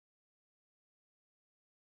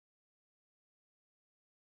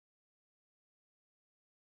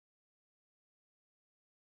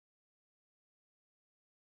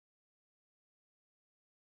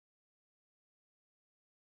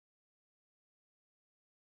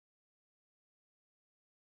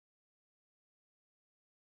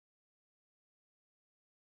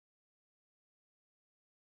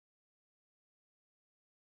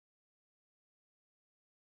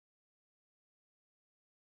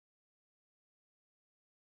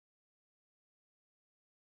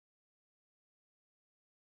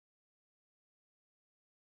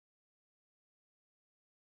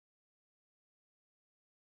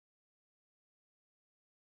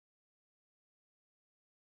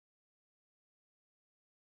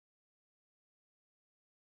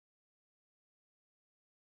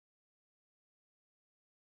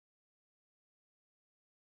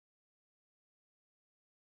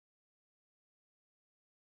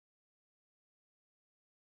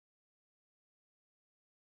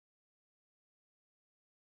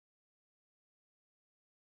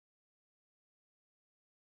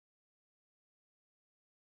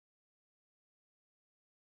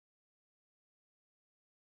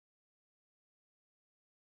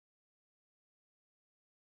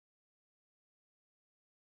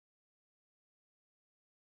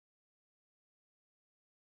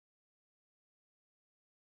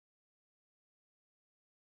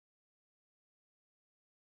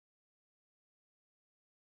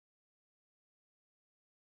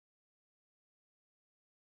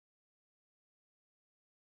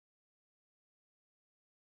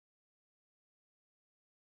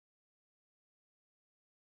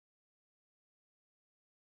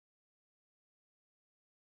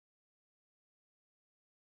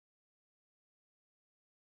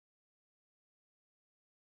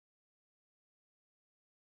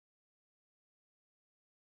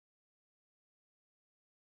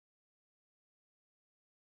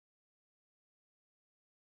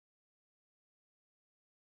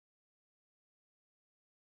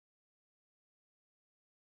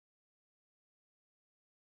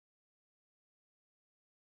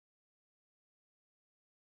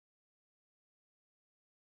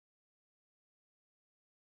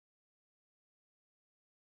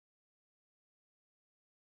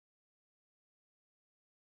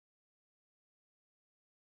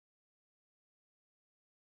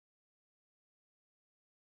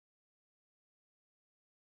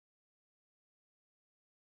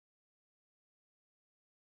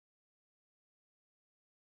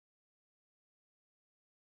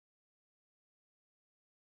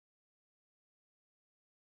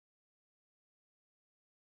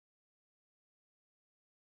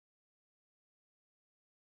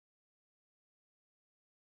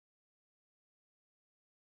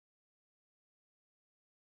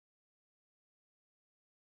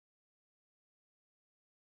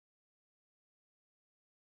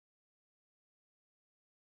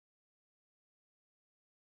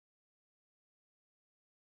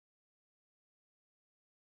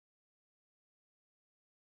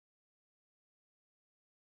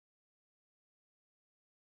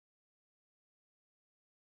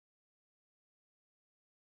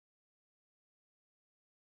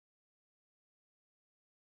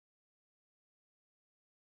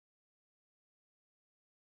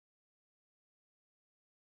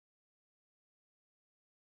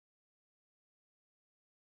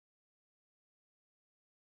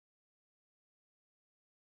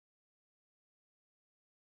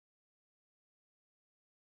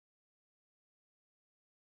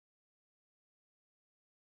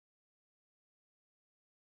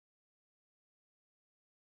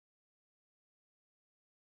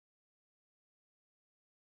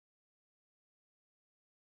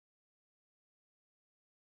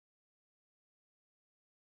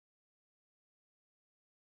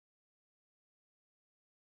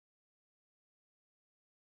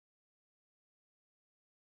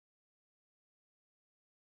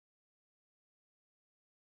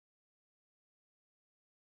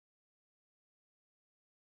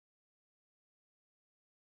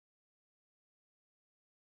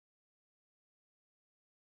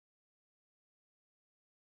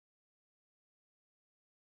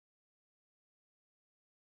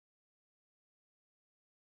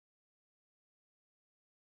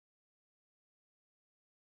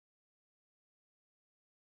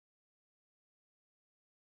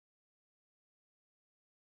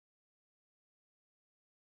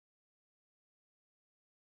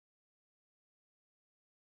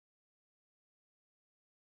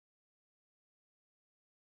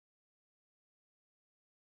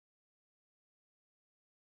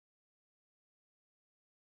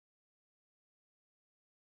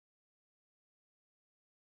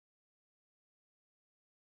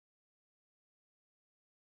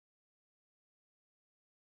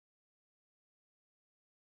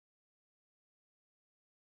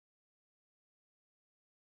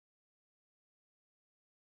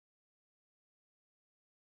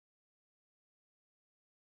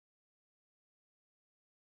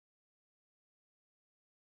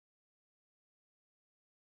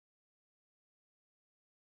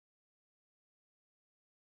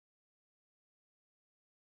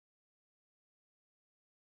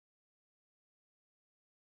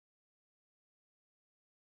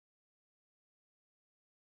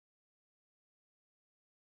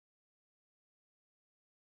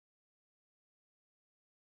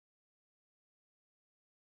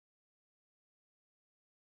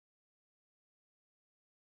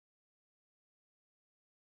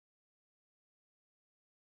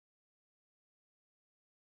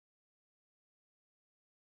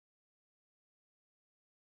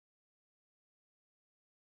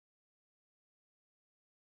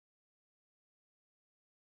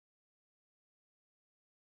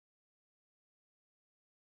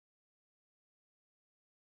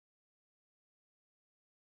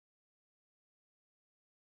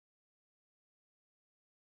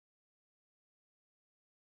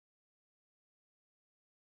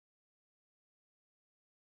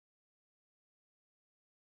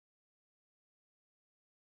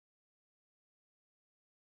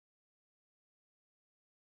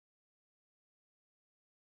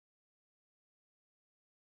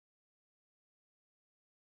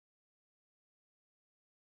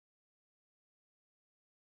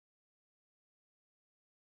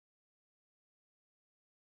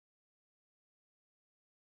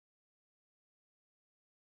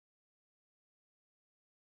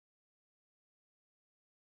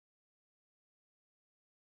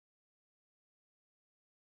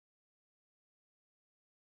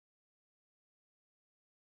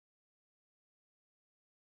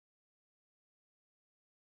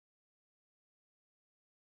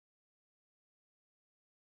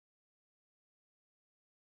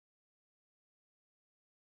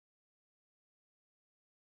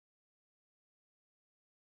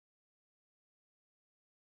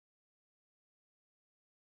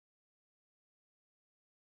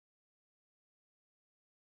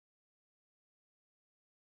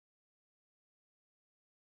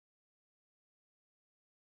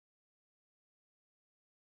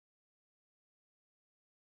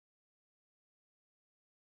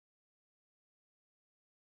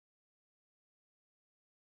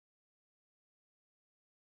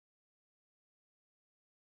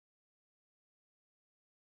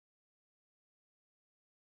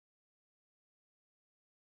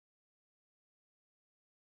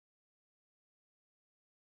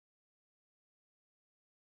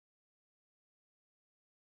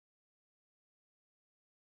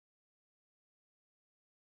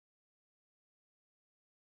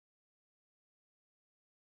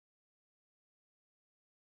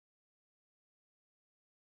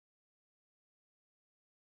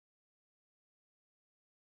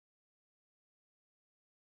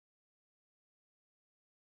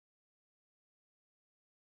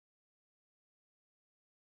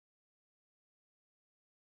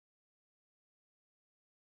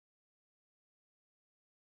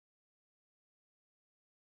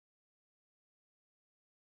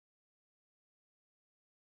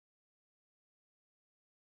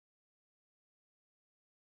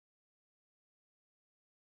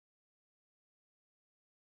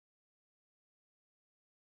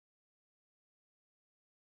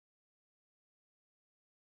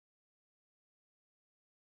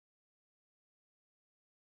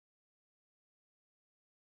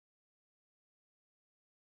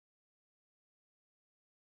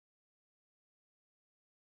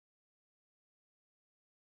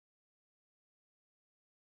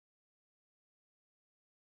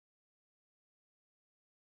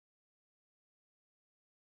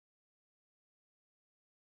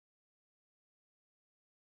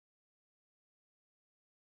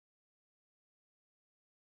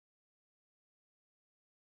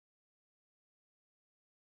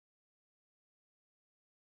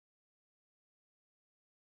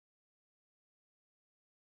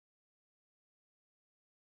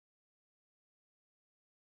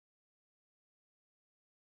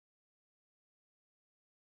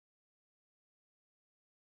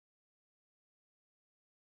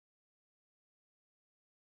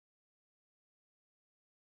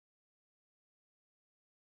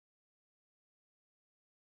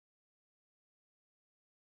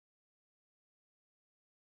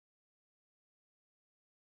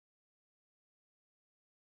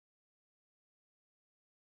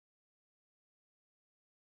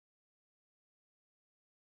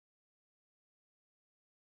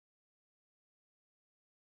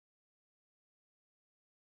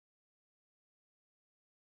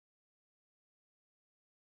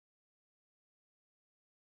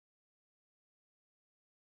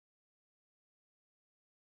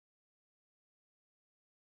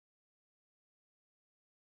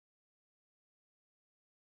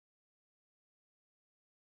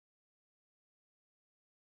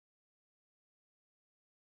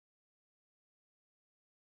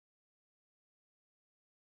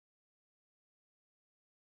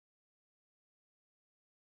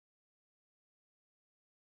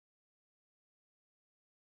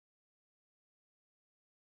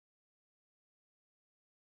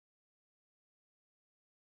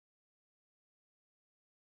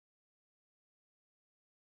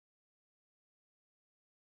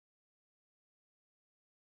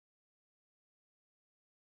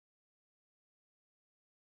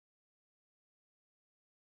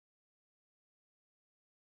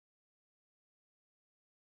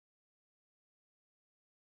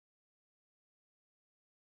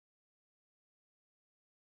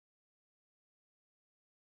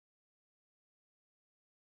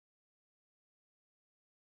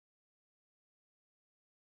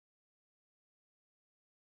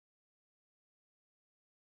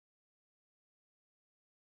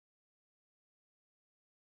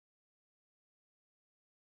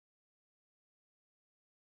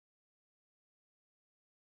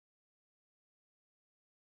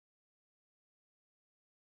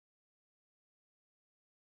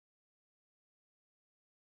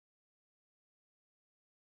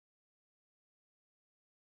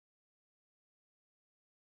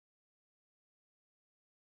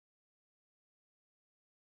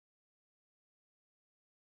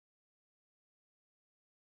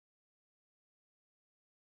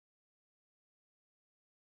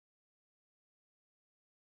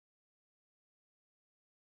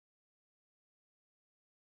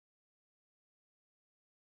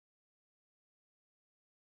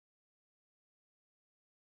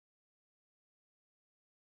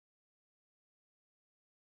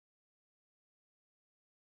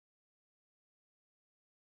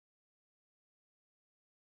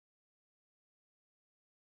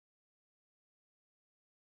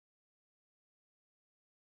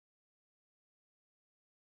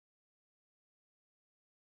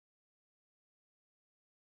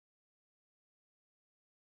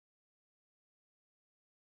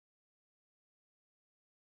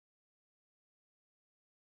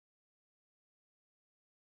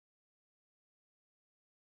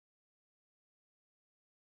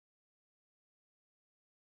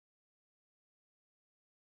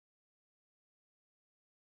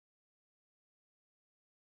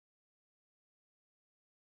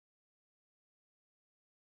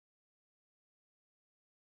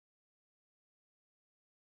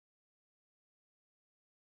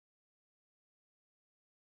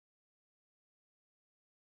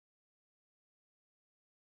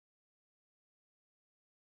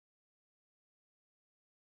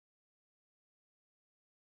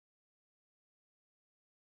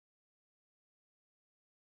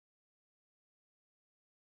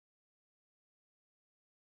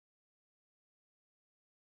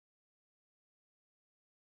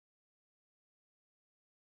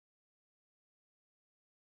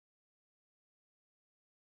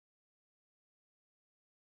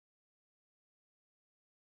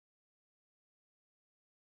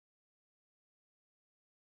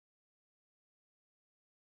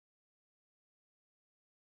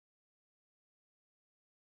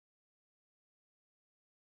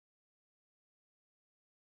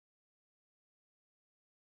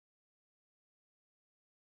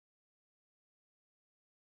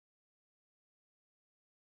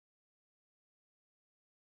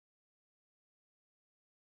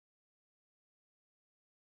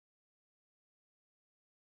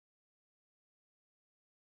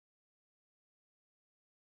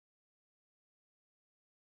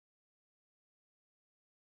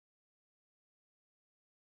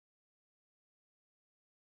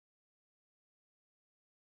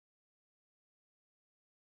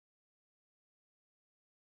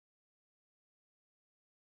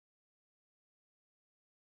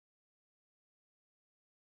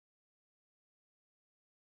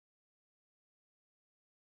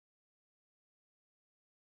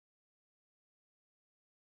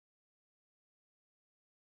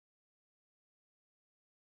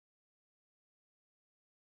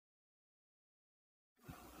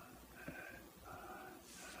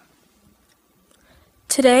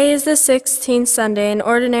Today is the 16th Sunday in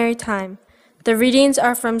Ordinary Time. The readings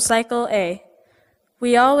are from Cycle A.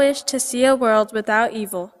 We all wish to see a world without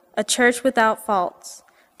evil, a church without faults.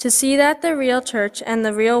 To see that the real church and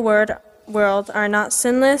the real world are not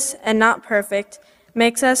sinless and not perfect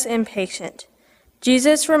makes us impatient.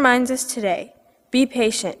 Jesus reminds us today, be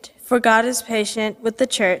patient, for God is patient with the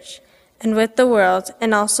church and with the world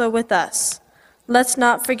and also with us. Let's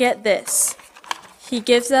not forget this. He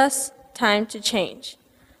gives us time to change.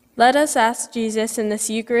 Let us ask Jesus in this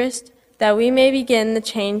Eucharist that we may begin the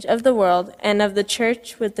change of the world and of the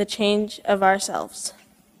church with the change of ourselves.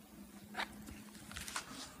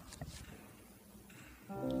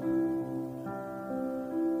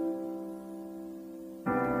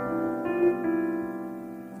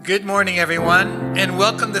 Good morning, everyone, and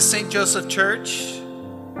welcome to St. Joseph Church.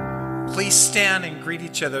 Please stand and greet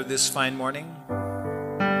each other this fine morning.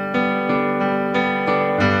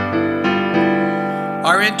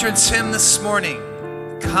 Our entrance hymn this morning,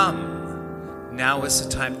 Come, now is the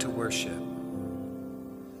time to worship.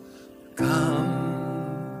 Come,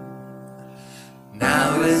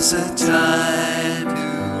 now is the time to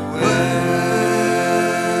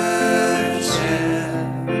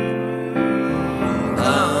worship.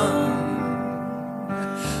 Come,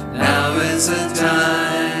 now is the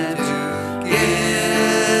time to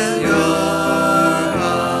give your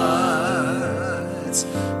hearts.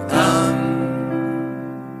 Come,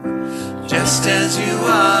 just as you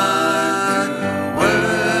are, worship.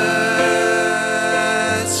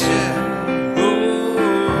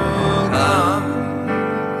 Oh, come,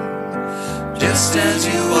 just as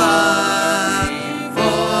you are,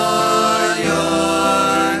 for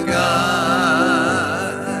your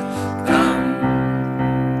God. Come.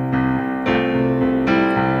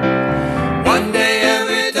 One day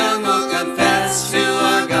every tongue will confess to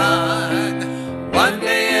our God. One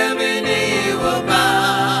day every knee will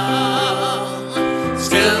bow.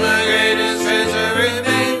 Still the greatest treasure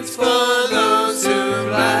remains for those who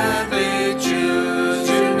gladly choose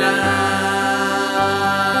you now.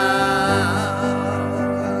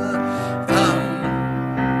 Come,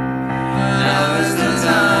 now is the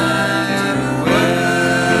time to worship.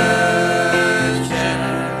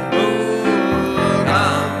 Oh,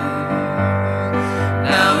 come,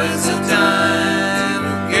 now is the time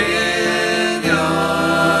to give your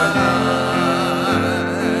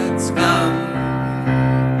hearts. Come,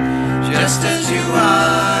 just as you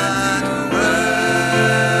are, to worship.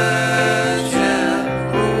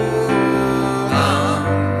 Oh, come,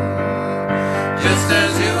 just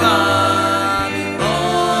as you are,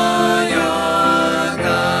 before your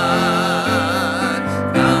God.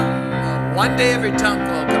 Come, one day every tongue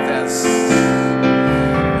will confess.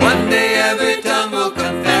 One day every tongue will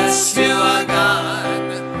confess you are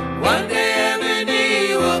God. One day every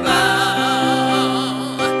knee will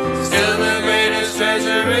bow. Still the greatest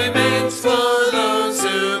treasure remains for those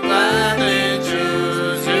who gladly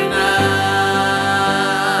choose you now.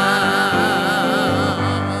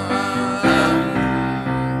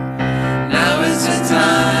 Now is the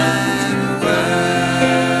time to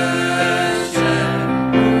worship.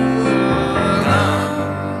 Come,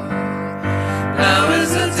 now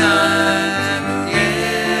is the time to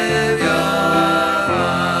give your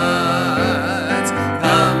hearts.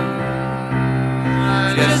 Come,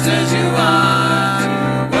 just as you are, to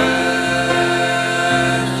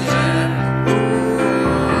worship.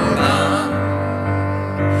 Come,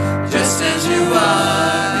 just as you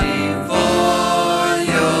are, before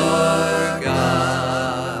your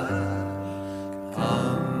God.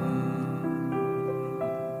 Come.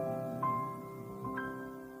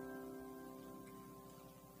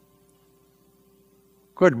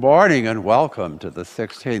 Good morning and welcome to the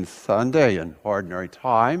 16th Sunday in Ordinary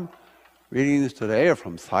Time. Readings today are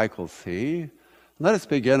from Cycle C. Let us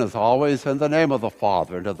begin as always in the name of the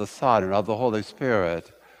Father, and of the Son, and of the Holy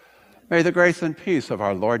Spirit. May the grace and peace of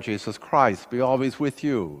our Lord Jesus Christ be always with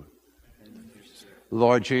you.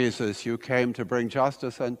 Lord Jesus, you came to bring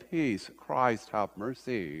justice and peace. Christ, have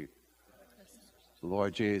mercy.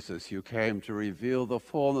 Lord Jesus, you came to reveal the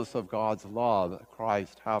fullness of God's love.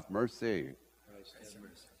 Christ, have mercy.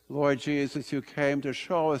 Lord Jesus, you came to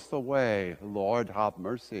show us the way. Lord, have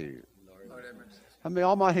mercy. And may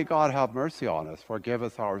Almighty God have mercy on us, forgive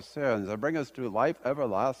us our sins, and bring us to life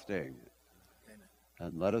everlasting.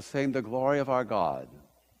 And let us sing the glory of our God.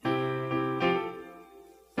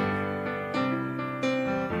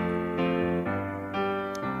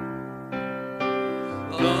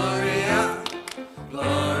 Gloria,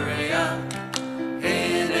 Gloria,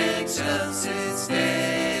 in excelsis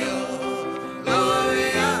Deo.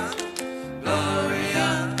 Gloria,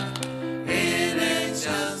 Gloria, in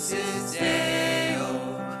excelsis Deo.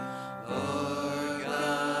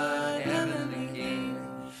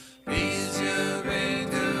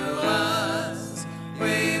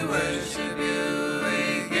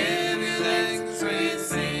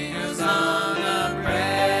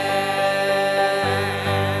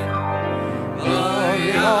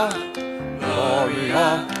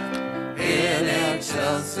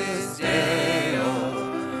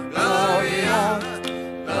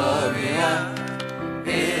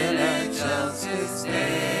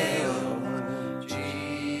 Deo,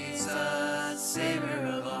 Jesus, Savior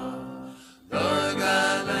of all. Lord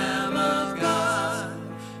God, Lamb of God,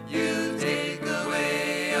 you take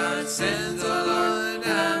away our sins, O Lord,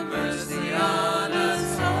 have mercy on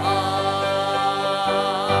us all.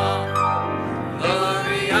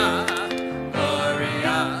 Gloria,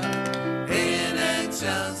 Gloria, in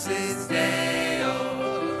excelsis Deo.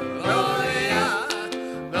 Gloria,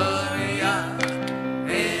 Gloria,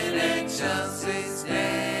 in excelsis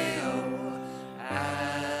Deo.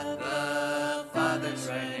 At the Father's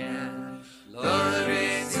right hand, Lord,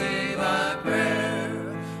 receive our prayer.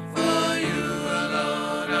 For you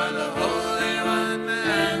alone are the Holy One,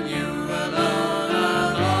 and you alone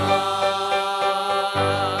are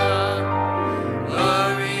Lord.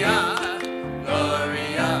 Gloria,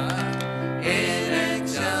 Gloria, in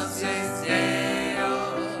excelsis Deo.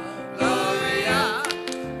 Gloria,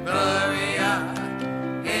 Gloria,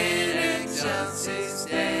 in excelsis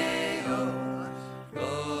Deo.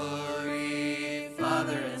 Glory,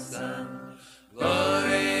 Father and Son.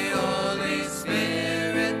 Glory, Holy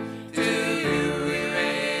Spirit. To you we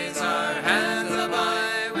raise our hands up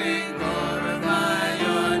high. We glorify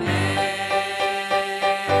your name.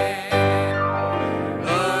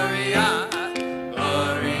 Gloria,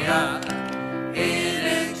 Gloria, in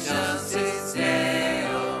excelsis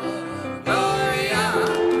Deo. Gloria,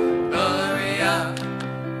 Gloria,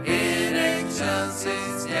 in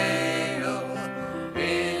excelsis Deo.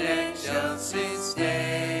 In excelsis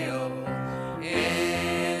Deo.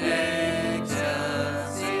 In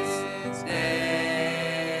excelsis Deo.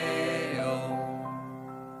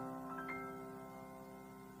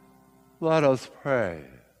 Let us pray.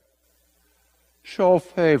 Show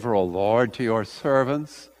favor, O Lord, to your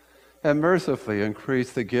servants, and mercifully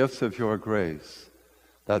increase the gifts of your grace,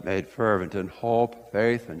 that made fervent in hope,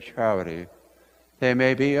 faith, and charity, they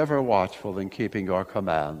may be ever watchful in keeping your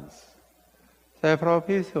commands. Sé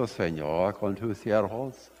propicio, Señor, con tus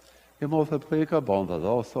siervos, y multiplica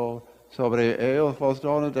bondadoso sobre ellos los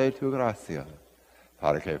dones de tu gracia,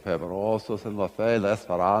 para que fervorosos en la fe, la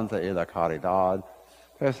esperanza y la caridad,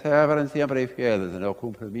 perseveren siempre fieles en el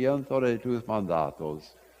cumplimiento de tus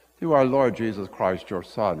mandatos. Through our Lord Jesus Christ, your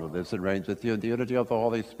Son, who lives and reigns with you in the unity of the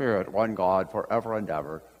Holy Spirit, one God, forever and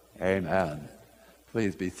ever. Amen.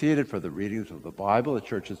 Please be seated for the readings of the Bible the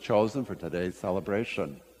Church has chosen for today's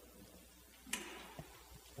celebration.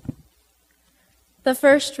 The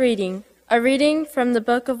first reading, a reading from the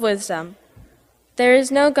Book of Wisdom. There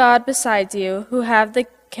is no God besides you who have the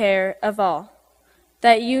care of all,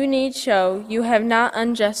 that you need show you have not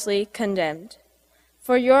unjustly condemned.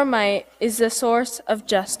 For your might is the source of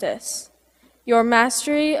justice. Your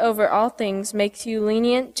mastery over all things makes you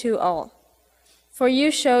lenient to all. For you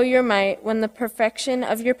show your might when the perfection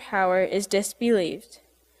of your power is disbelieved.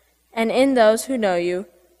 And in those who know you,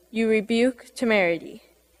 you rebuke temerity.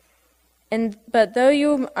 But though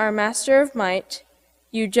you are master of might,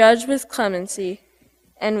 you judge with clemency,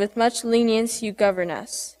 and with much lenience you govern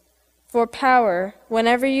us. For power,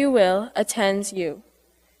 whenever you will, attends you.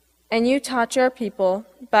 And you taught your people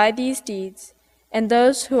by these deeds, and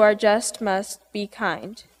those who are just must be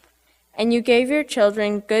kind. And you gave your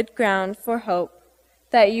children good ground for hope,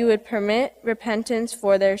 that you would permit repentance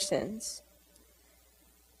for their sins.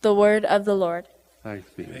 The word of the Lord. Thanks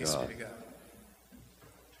be to Thanks God. be to God.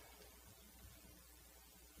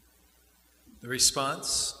 The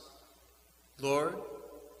response, Lord,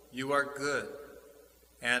 you are good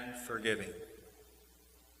and forgiving.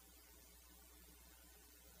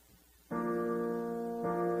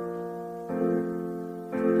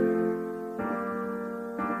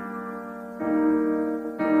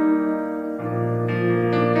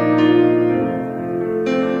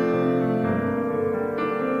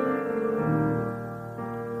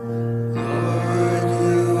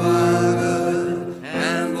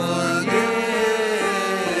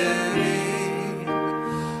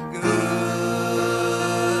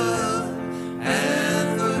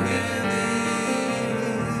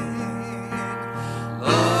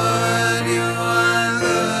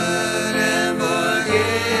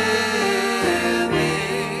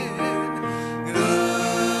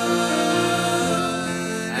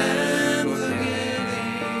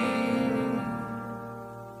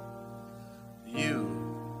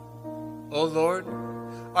 O Lord,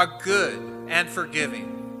 are good and forgiving,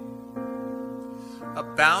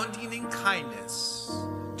 abounding in kindness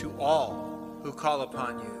to all who call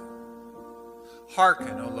upon you.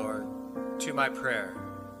 Hearken, O Lord, to my prayer,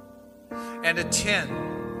 and attend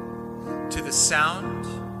to the sound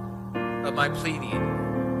of my pleading.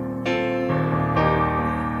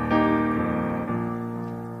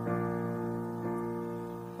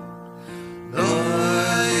 Lord,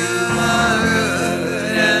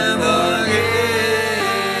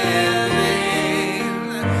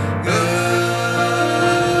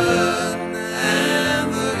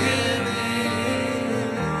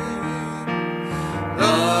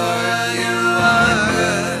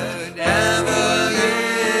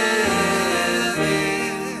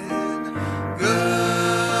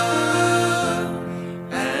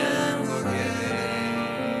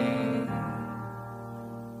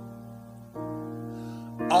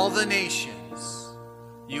 all the nations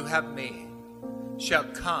you have made shall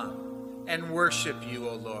come and worship you,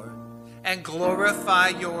 O Lord, and glorify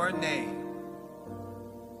your name.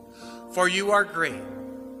 For you are great,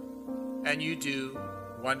 and you do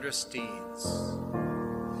wondrous deeds.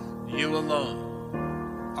 You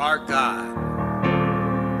alone are God.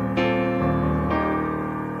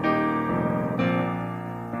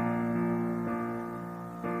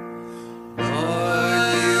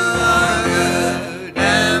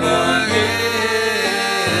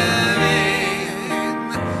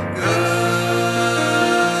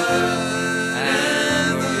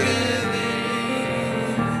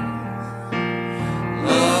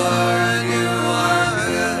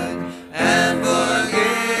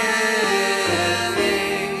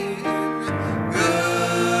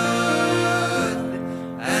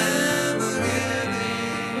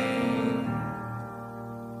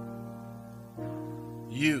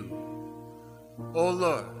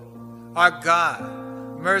 Our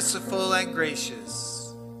God, merciful and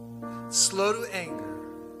gracious, slow to anger,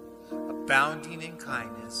 abounding in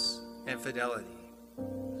kindness and fidelity,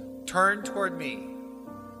 turn toward me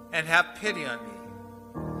and have pity on me.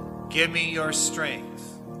 Give me your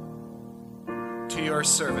strength to your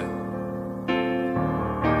servant.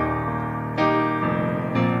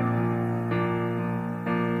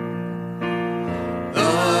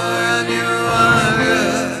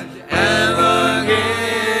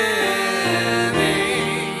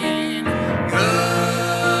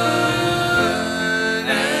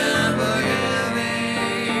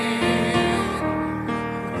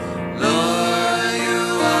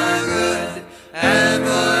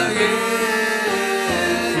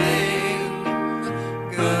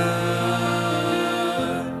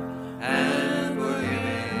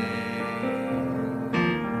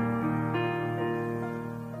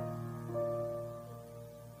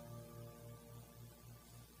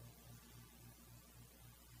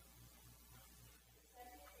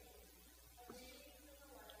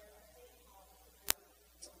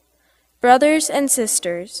 Brothers and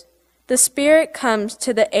sisters, the Spirit comes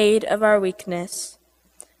to the aid of our weakness.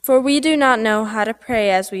 For we do not know how to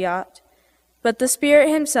pray as we ought, but the Spirit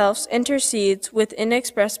himself intercedes with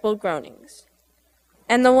inexpressible groanings.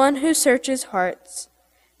 And the one who searches hearts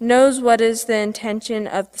knows what is the intention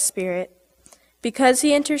of the Spirit, because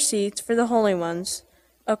he intercedes for the holy ones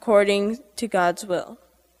according to God's will.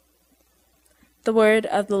 The word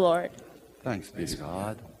of the Lord. Thanks be to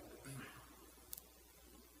God.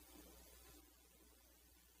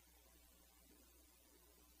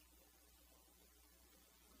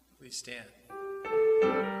 Please stand.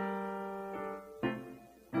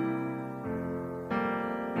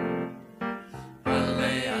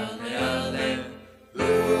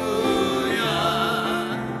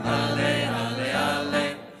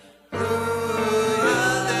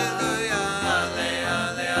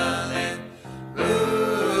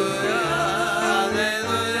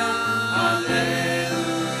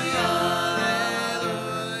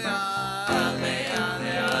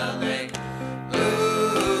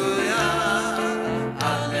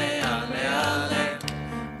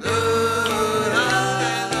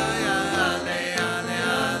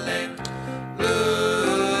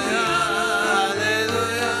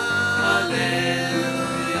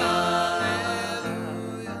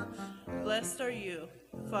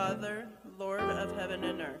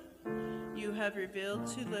 Revealed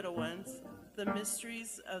to little ones the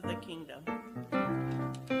mysteries of the kingdom.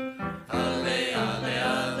 Alle, alle,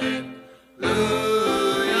 alleluia,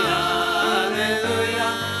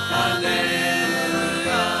 alleluia, alleluia, alle,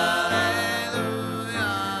 alle, alleluia,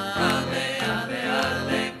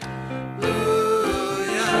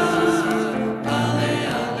 alle,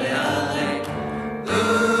 alle,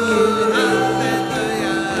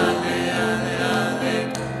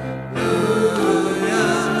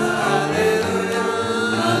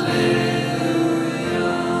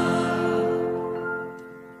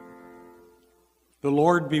 The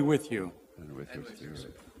Lord be with you. And with your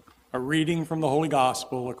spirit. A reading from the Holy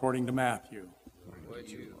Gospel according to Matthew.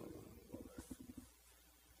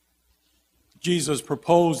 Jesus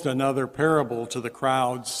proposed another parable to the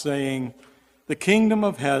crowds, saying, "The kingdom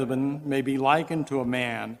of heaven may be likened to a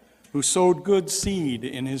man who sowed good seed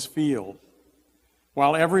in his field.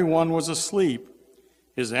 While everyone was asleep,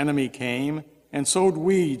 his enemy came and sowed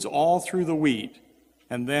weeds all through the wheat,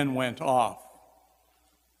 and then went off.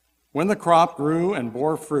 When the crop grew and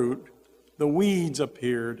bore fruit, the weeds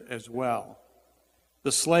appeared as well.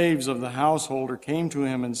 The slaves of the householder came to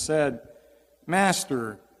him and said,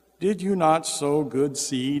 'Master, did you not sow good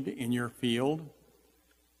seed in your field?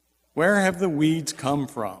 Where have the weeds come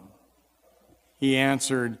from?' He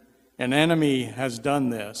answered, An enemy has done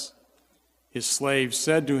this." His slaves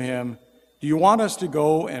said to him, "Do you want us to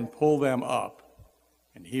go and pull them up?"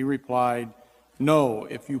 And he replied, "No,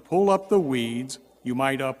 if you pull up the weeds, you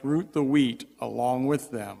might uproot the wheat along with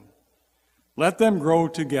them. Let them grow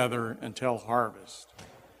together until harvest.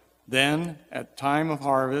 Then, at time of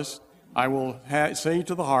harvest, I will say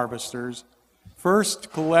to the harvesters,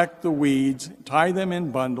 'First collect the weeds, tie them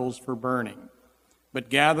in bundles for burning, but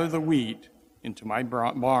gather the wheat into my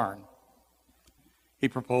barn.'" He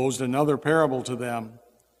proposed another parable to them.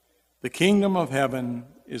 "The kingdom of heaven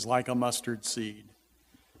is like a mustard seed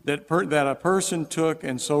that a person took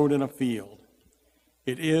and sowed in a field.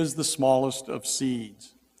 It is the smallest of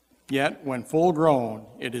seeds, yet when full grown,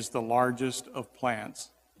 it is the largest of plants.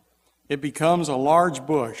 It becomes a large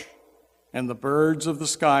bush, and the birds of the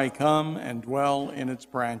sky come and dwell in its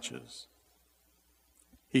branches."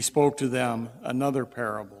 He spoke to them another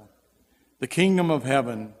parable. "The kingdom of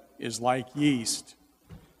heaven is like yeast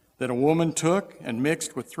that a woman took and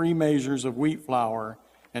mixed with 3 measures of wheat flour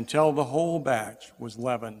until the whole batch was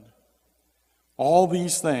leavened." All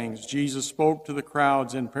these things Jesus spoke to the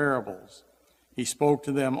crowds in parables. He spoke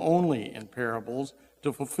to them only in parables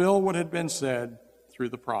to fulfill what had been said through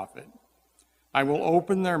the prophet. "I will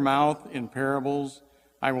open their mouth in parables.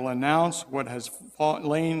 I will announce what has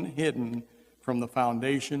lain hidden from the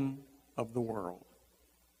foundation of the world."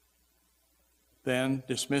 Then,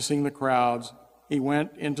 dismissing the crowds, he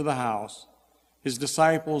went into the house. His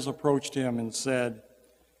disciples approached him and said,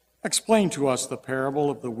 "Explain to us the parable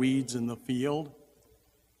of the weeds in the field."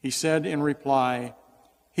 He said in reply,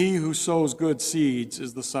 "He who sows good seeds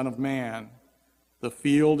is the Son of Man. The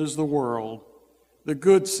field is the world. The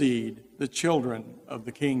good seed, the children of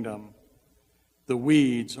the kingdom. The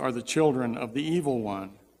weeds are the children of the evil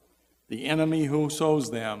one. The enemy who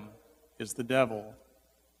sows them is the devil.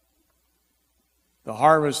 The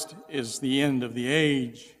harvest is the end of the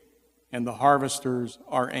age, and the harvesters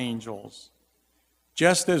are angels.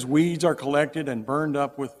 Just as weeds are collected and burned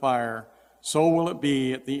up with fire, so will it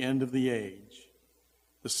be at the end of the age.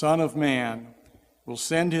 The Son of Man will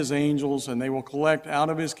send his angels, and they will collect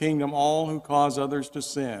out of his kingdom all who cause others to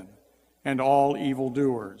sin, and all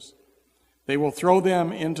evildoers. They will throw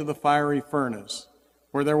them into the fiery furnace,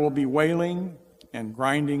 where there will be wailing and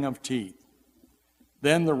grinding of teeth.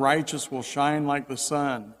 Then the righteous will shine like the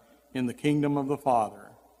sun in the kingdom of the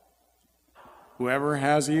Father. Whoever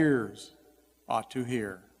has ears ought to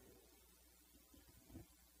hear."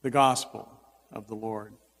 The Gospel of the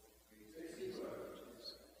Lord.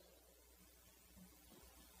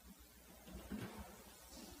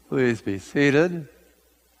 Please be seated.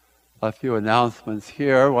 A few announcements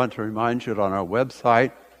here. I want to remind you that on our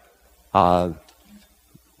website,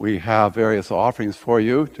 we have various offerings for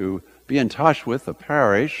you to be in touch with the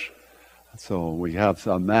parish. So we have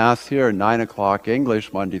some Mass here at 9 o'clock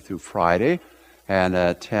English, Monday through Friday, and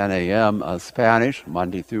at 10 a.m. Spanish,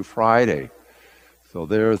 Monday through Friday. So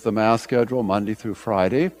there's the Mass schedule, Monday through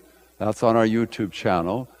Friday. That's on our YouTube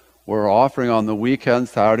channel. We're offering on the weekend,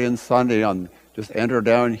 Saturday and Sunday, just enter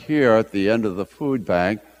down here at the end of the food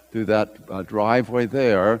bank, through that driveway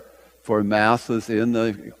there, for Masses in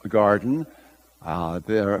the garden.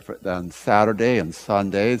 There on Saturday and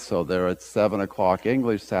Sunday, so they're at 7 o'clock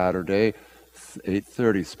English Saturday,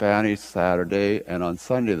 8:30 Spanish Saturday, and on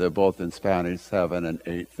Sunday they're both in Spanish, 7 and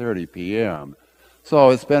 8:30 p.m. So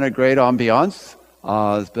it's been a great ambiance.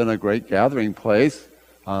 It's been a great gathering place.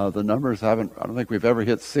 The numbers I don't think we've ever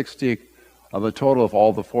hit 60 of a total of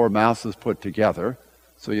all the 4 Masses put together.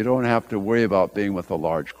 So you don't have to worry about being with a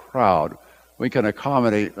large crowd. We can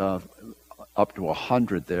accommodate up to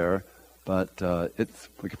 100 there, but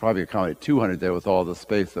we could probably accommodate 200 there with all the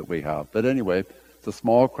space that we have. But anyway, it's a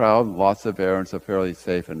small crowd, lots of air, and it's a fairly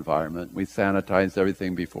safe environment. We sanitize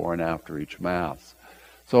everything before and after each Mass.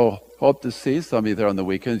 So hope to see some of you there on the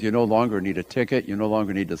weekends. You no longer need a ticket. You no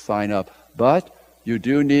longer need to sign up. But you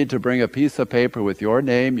do need to bring a piece of paper with your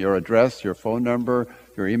name, your address, your phone number,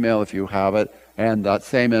 your email if you have it, and that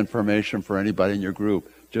same information for anybody in your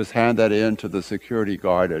group. Just hand that in to the security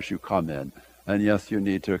guard as you come in. And yes, you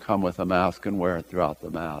need to come with a mask and wear it throughout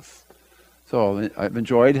the Mass. So I've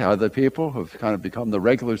enjoyed how the people who've kind of become the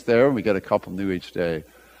regulars there, and we get a couple new each day.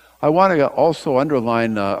 I want to also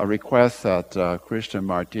underline a request that Christian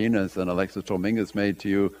Martinez and Alexis Dominguez made to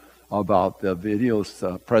you about the videos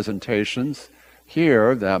presentations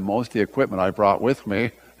here, that most of the equipment I brought with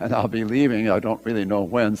me, and I'll be leaving, I don't really know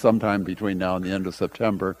when, sometime between now and the end of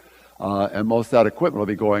September, and most of that equipment will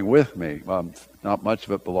be going with me. Not much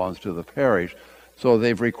of it belongs to the parish. So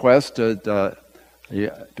they've requested a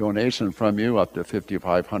donation from you up to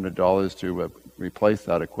 $5,500 to replace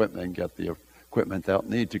that equipment and get the equipment they'll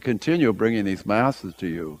need to continue bringing these masses to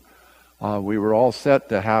you. We were all set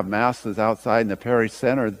to have masses outside in the parish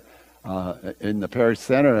center, as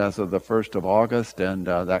of the 1st of August, and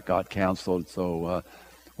that got canceled. So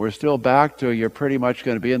we're still back to you're pretty much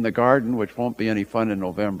going to be in the garden, which won't be any fun in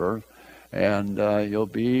November, and you'll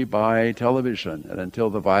be by television. And until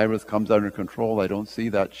the virus comes under control, I don't see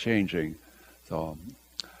that changing. So,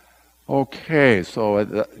 okay, so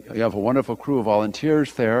you have a wonderful crew of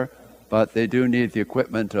volunteers there, but they do need the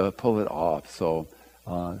equipment to pull it off. So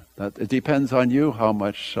it depends on you how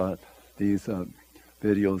much these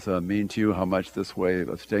videos mean to you, how much this way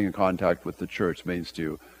of staying in contact with the church means to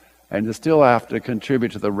you. And you still have to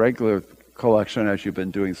contribute to the regular collection, as you've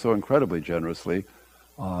been doing so incredibly generously,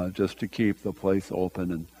 just to keep the place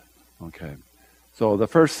open. And okay. So the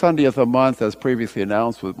first Sunday of the month, as previously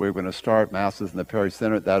announced, we're going to start Masses in the Parish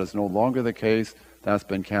Center. That is no longer the case. That's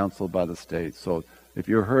been canceled by the state. So if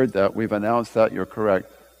you heard that, we've announced that, you're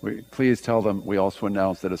correct. Please tell them we also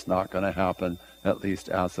announced that it's not going to happen, at least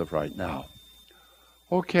as of right now.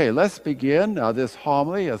 Okay, let's begin this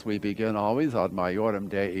homily, as we begin always, ad maiorem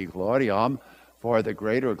Dei gloriam, for the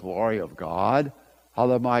greater glory of God, a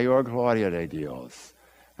la mayor gloria de Dios.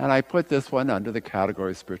 And I put this one under the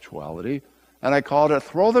category of spirituality, and I called it,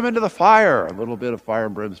 throw them into the fire. A little bit of fire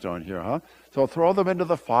and brimstone here, huh? So throw them into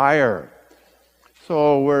the fire.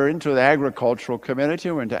 So we're into the agricultural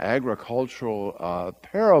community, we're into agricultural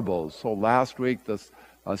parables. So last week, the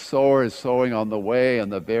sower is sowing on the way,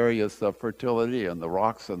 and the various fertility, and the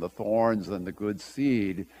rocks, and the thorns, and the good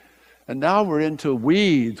seed. And now we're into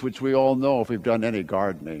weeds, which we all know if we've done any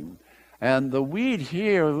gardening. And the weed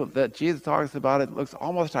here that Jesus talks about, it looks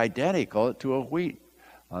almost identical to a wheat.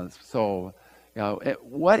 What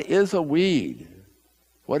is a weed?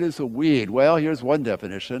 What is a weed? Well, here's one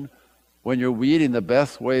definition. When you're weeding, the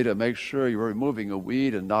best way to make sure you're removing a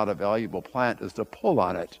weed and not a valuable plant is to pull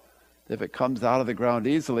on it. If it comes out of the ground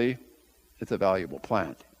easily, it's a valuable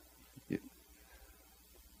plant.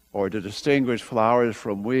 Or to distinguish flowers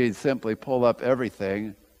from weeds, simply pull up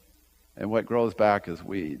everything, and what grows back is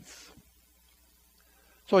weeds.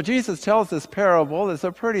 So Jesus tells this parable. It's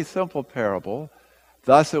a pretty simple parable.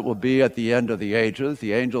 Thus it will be at the end of the ages.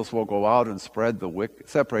 The angels will go out and separate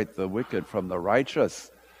the wicked from the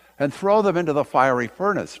righteous, and throw them into the fiery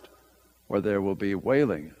furnace, where there will be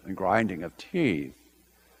wailing and grinding of teeth.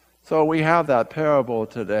 So we have that parable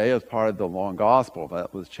today as part of the long gospel.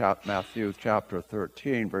 That was Matthew chapter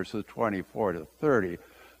 13, verses 24 to 30.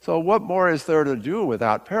 So what more is there to do with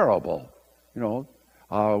that parable?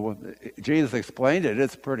 Jesus explained it.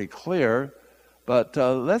 It's pretty clear. But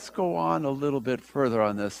let's go on a little bit further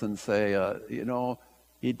on this and say,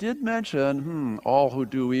 he did mention, all who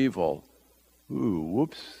do evil. Ooh,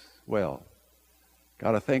 whoops. Well,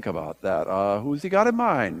 got to think about that. Who's he got in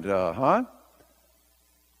mind, huh?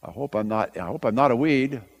 I hope I'm not a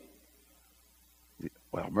weed.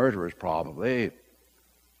 Well, murderers probably.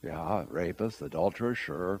 Yeah, rapists, adulterers,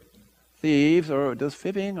 sure. Thieves, or does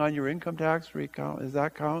fibbing on your income tax count? Does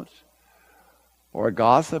that count? Or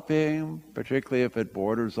gossiping, particularly if it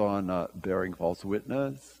borders on bearing false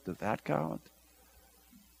witness, does that count?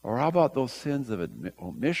 Or how about those sins of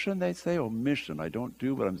omission, they say? Omission, I don't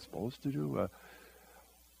do what I'm supposed to do.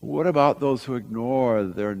 What about those who ignore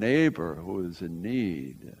their neighbor who is in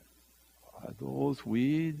need? Are those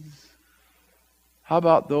weeds? How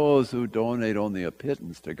about those who donate only a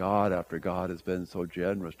pittance to God after God has been so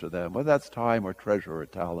generous to them, whether that's time or treasure or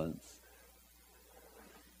talents?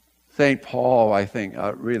 St. Paul, I think,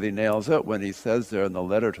 really nails it when he says there in the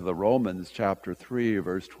letter to the Romans, chapter 3,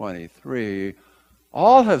 verse 23,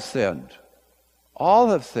 all have sinned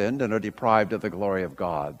and are deprived of the glory of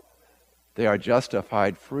God. They are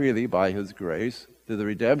justified freely by his grace through the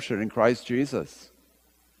redemption in Christ Jesus.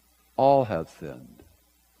 All have sinned.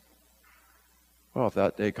 Well, if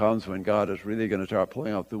that day comes when God is really going to start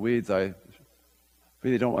pulling out the weeds, I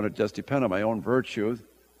really don't want to just depend on my own virtues.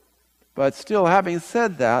 But still, having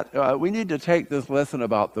said that, we need to take this lesson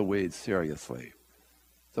about the weeds seriously.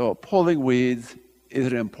 So pulling weeds is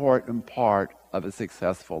an important part of a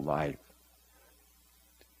successful life.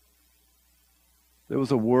 There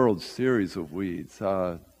was a World Series of weeds.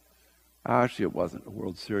 Actually, it wasn't a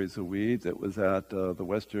World Series of weeds. It was at the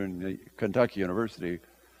Western Kentucky University.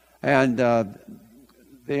 And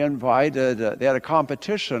they had a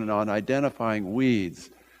competition on identifying weeds.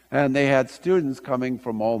 And they had students coming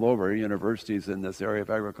from all over, universities in this area of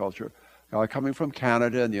agriculture, coming from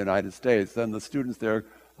Canada and the United States. And the students there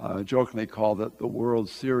jokingly called it the World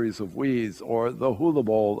Series of Weeds, or the Hula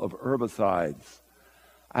Bowl of herbicides.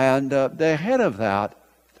 And the head of that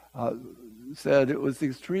said it was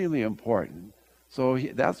extremely important So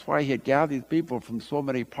that's why he had gathered these people from so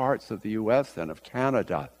many parts of the U.S. and of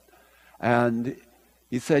Canada. And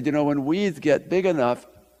he said, you know, when weeds get big enough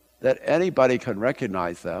that anybody can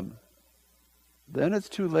recognize them, then it's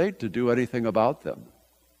too late to do anything about them.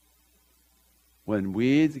 When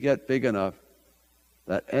weeds get big enough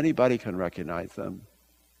that anybody can recognize them,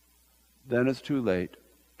 then it's too late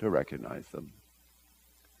to recognize them.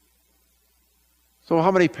 So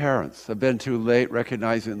how many parents have been too late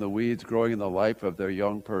recognizing the weeds growing in the life of their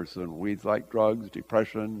young person? Weeds like drugs,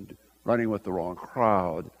 depression, running with the wrong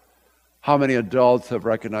crowd. How many adults have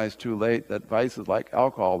recognized too late that vices like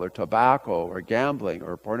alcohol or tobacco or gambling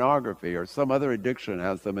or pornography or some other addiction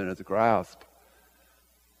has them in its grasp?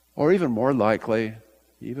 Or even more likely,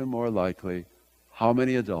 how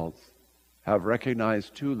many adults have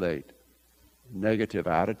recognized too late negative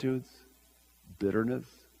attitudes, bitterness,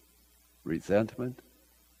 resentment,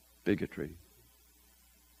 bigotry?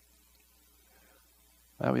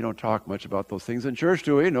 Well, we don't talk much about those things in church,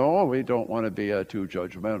 do we? No, we don't want to be too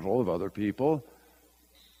judgmental of other people.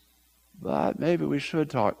 But maybe we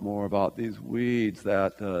should talk more about these weeds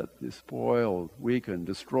that spoil, weaken,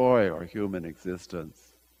 destroy our human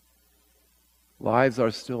existence. Lives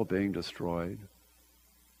are still being destroyed.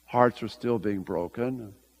 Hearts are still being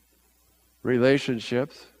broken.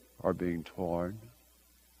 Relationships are being torn.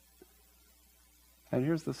 And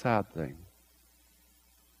here's the sad thing.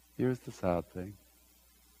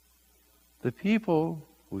 The people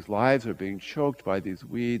whose lives are being choked by these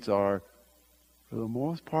weeds are, for the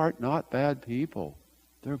most part, not bad people.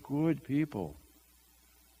 They're good people.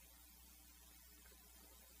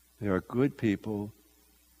 They are good people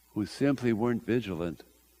who simply weren't vigilant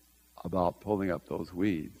about pulling up those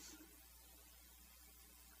weeds.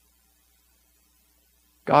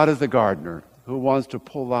 God is the gardener who wants to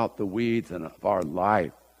pull out the weeds of our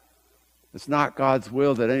life. It's not God's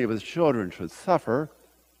will that any of his children should suffer.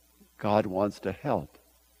 God wants to help.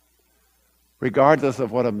 Regardless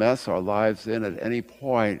of what a mess our lives in at any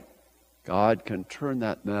point, God can turn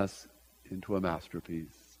that mess into a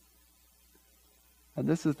masterpiece. And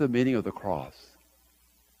this is the meaning of the cross.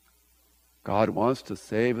 God wants to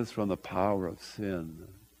save us from the power of sin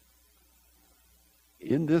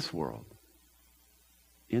in this world,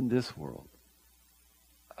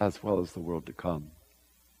 as well as the world to come.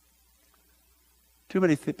 Too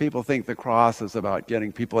many people think the cross is about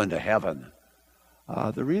getting people into heaven.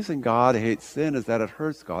 The reason God hates sin is that it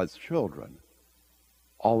hurts God's children.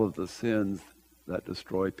 All of the sins that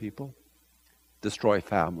destroy people, destroy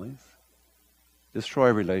families,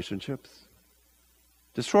 destroy relationships,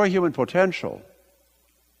 destroy human potential.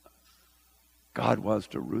 God wants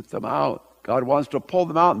to root them out. God wants to pull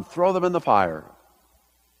them out and throw them in the fire.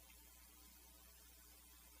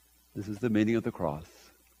 This is the meaning of the cross.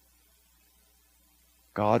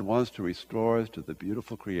 God wants to restore us to the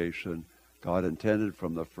beautiful creation God intended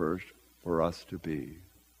from the first for us to be.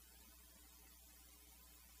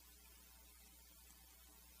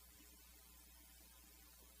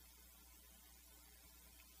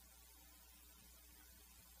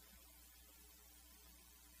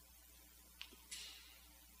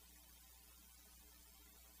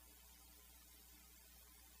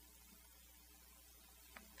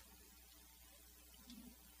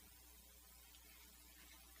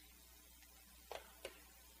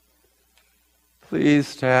 Please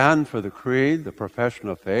stand for the Creed, the profession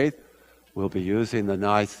of faith. We'll be using the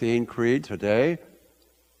Nicene Creed today.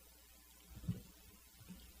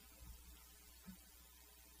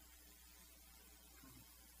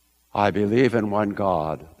 I believe in one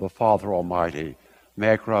God, the Father Almighty,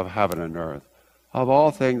 maker of heaven and earth, of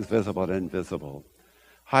all things visible and invisible.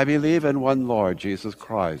 I believe in one Lord, Jesus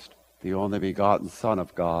Christ, the only begotten Son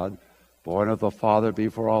of God, born of the Father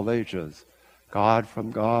before all ages, God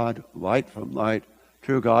from God, light from light,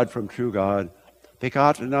 true God from true God,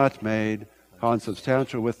 begotten, not made,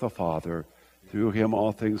 consubstantial with the Father. Through him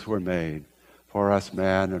all things were made. For us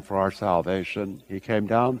man and for our salvation, he came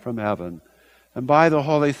down from heaven, and by the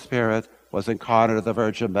Holy Spirit was incarnate of the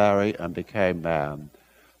Virgin Mary and became man.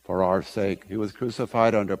 For our sake he was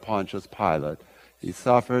crucified under Pontius Pilate. He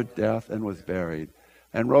suffered death and was buried,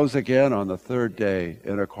 and rose again on the third day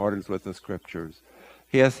in accordance with the Scriptures.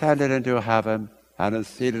 He ascended into heaven and is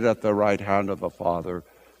seated at the right hand of the Father.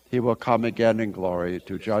 He will come again in glory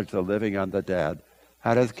to judge the living and the dead,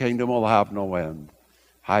 and his kingdom will have no end.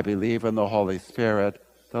 I believe in the Holy Spirit,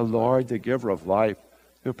 the Lord, the giver of life,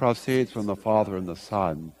 who proceeds from the Father and the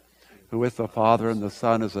Son, who with the Father and the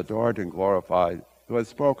Son is adored and glorified, who has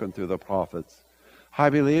spoken through the prophets. I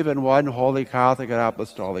believe in one holy Catholic and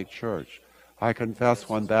Apostolic Church. I confess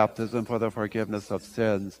one baptism for the forgiveness of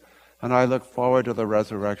sins, and I look forward to the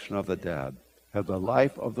resurrection of the dead and the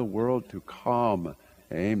life of the world to come.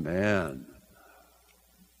 Amen.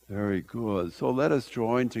 Very good. So let us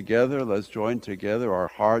join together. Let's join together our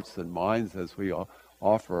hearts and minds as we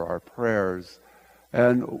offer our prayers.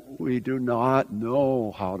 And we do not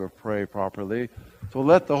know how to pray properly. So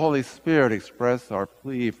let the Holy Spirit express our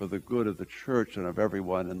plea for the good of the church and of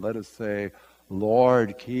everyone. And let us say,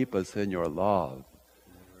 Lord, keep us in your love.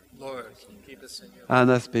 Lord, keep us in your love. And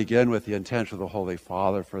let's begin with the intention of the Holy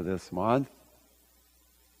Father for this month.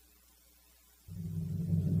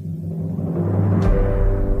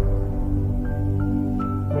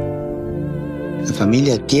 La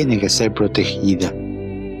familia tiene que ser protegida.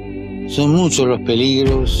 Son muchos los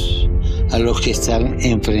peligros a los que están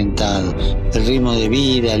enfrentados. El ritmo de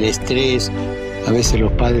vida, el estrés. A veces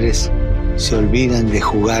los padres se olvidan de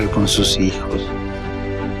jugar con sus hijos.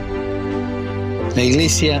 La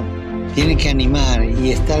iglesia tiene que animar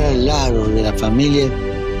y estar al lado de la familia,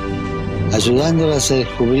 ayudándolas a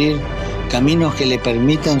descubrir caminos que le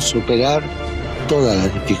permitan superar todas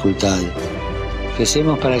las dificultades.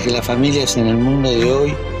 Recemos para que las familias en el mundo de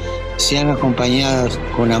hoy sean acompañadas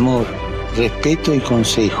con amor, respeto y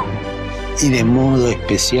consejo, y de modo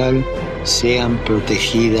especial sean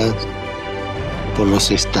protegidas por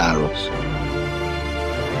los estados.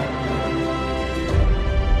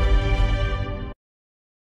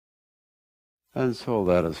 And so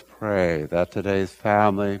let us pray that today's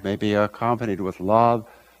family may be accompanied with love,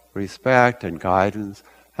 respect, and guidance,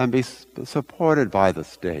 and be supported by the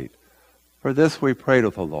state. For this we pray to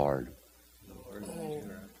the Lord.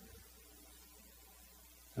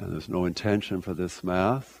 And there's no intention for this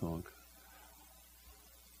Mass. So,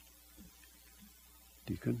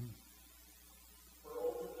 Deacon.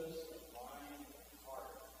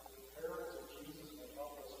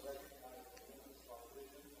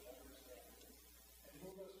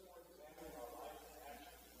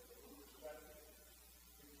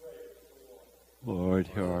 Lord,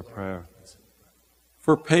 hear our prayer.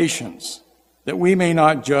 For patience, that we may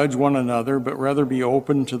not judge one another, but rather be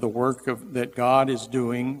open to the work that God is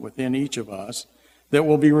doing within each of us, that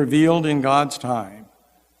will be revealed in God's time.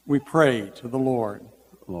 We pray to the Lord.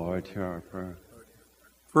 Lord, hear our prayer.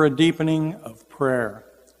 For a deepening of prayer,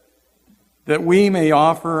 that we may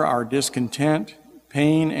offer our discontent,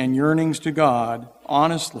 pain, and yearnings to God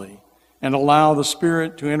honestly, and allow the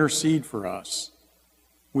Spirit to intercede for us.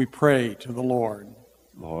 We pray to the Lord.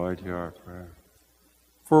 Lord, hear our prayer.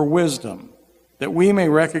 For wisdom, that we may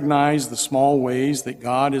recognize the small ways that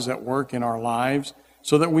God is at work in our lives,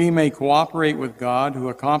 so that we may cooperate with God who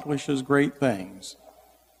accomplishes great things.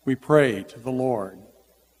 We pray to the Lord.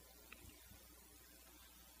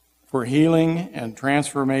 For healing and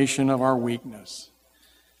transformation of our weakness,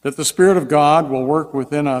 that the Spirit of God will work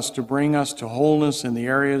within us to bring us to wholeness in the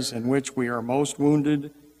areas in which we are most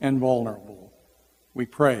wounded and vulnerable. We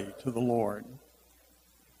pray to the Lord.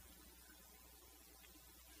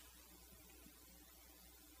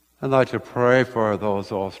 I'd like to pray for those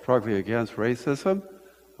who are struggling against racism,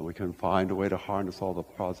 and we can find a way to harness all the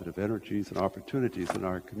positive energies and opportunities in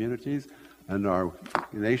our communities and our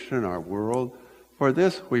nation, our world. For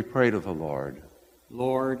this, we pray to the Lord.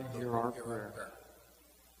 Lord, hear our prayer.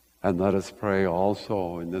 And let us pray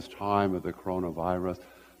also in this time of the coronavirus.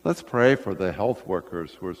 Let's pray for the health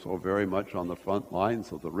workers who are so very much on the front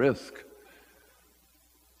lines of the risk.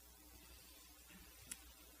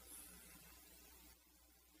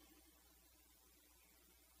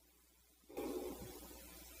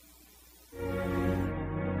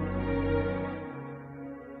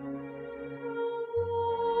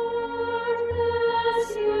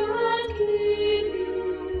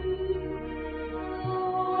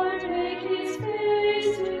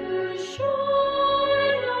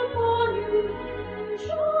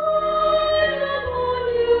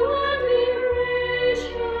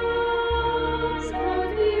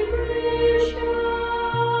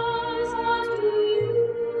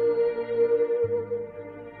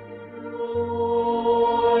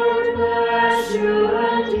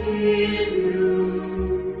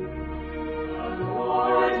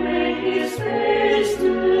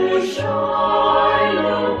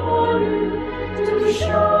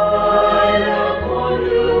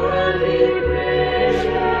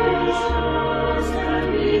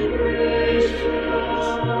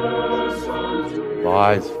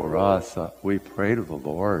 Provides for us, we pray to the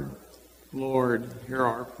Lord. Lord, hear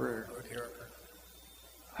our prayer.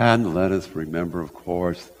 And let us remember, of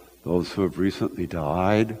course, those who have recently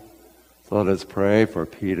died. So let us pray for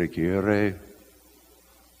Peter Geike,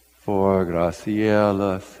 for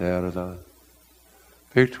Graciela Cerda,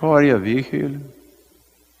 Victoria Vigil,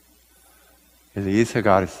 Elisa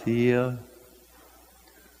Garcia,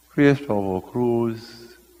 Cristo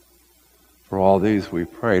Cruz. For all these we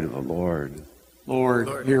pray to the Lord.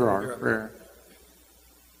 Lord, hear our prayer.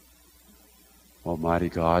 Almighty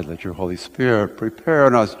God, let your Holy Spirit prepare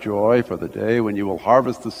in us joy for the day when you will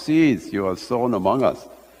harvest the seeds you have sown among us.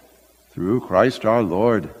 Through Christ our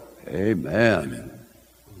Lord. Amen.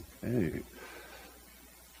 Okay.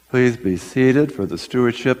 Please be seated for the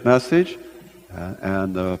stewardship message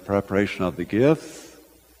and the preparation of the gifts.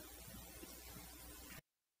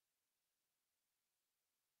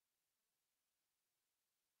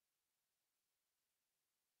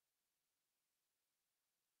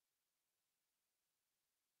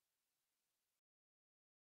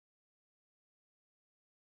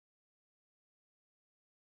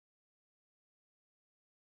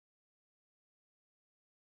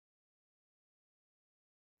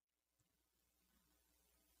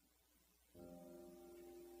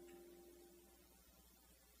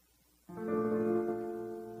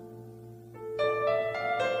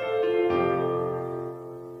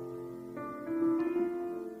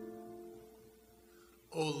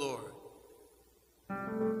 O Lord,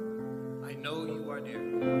 I know you are near.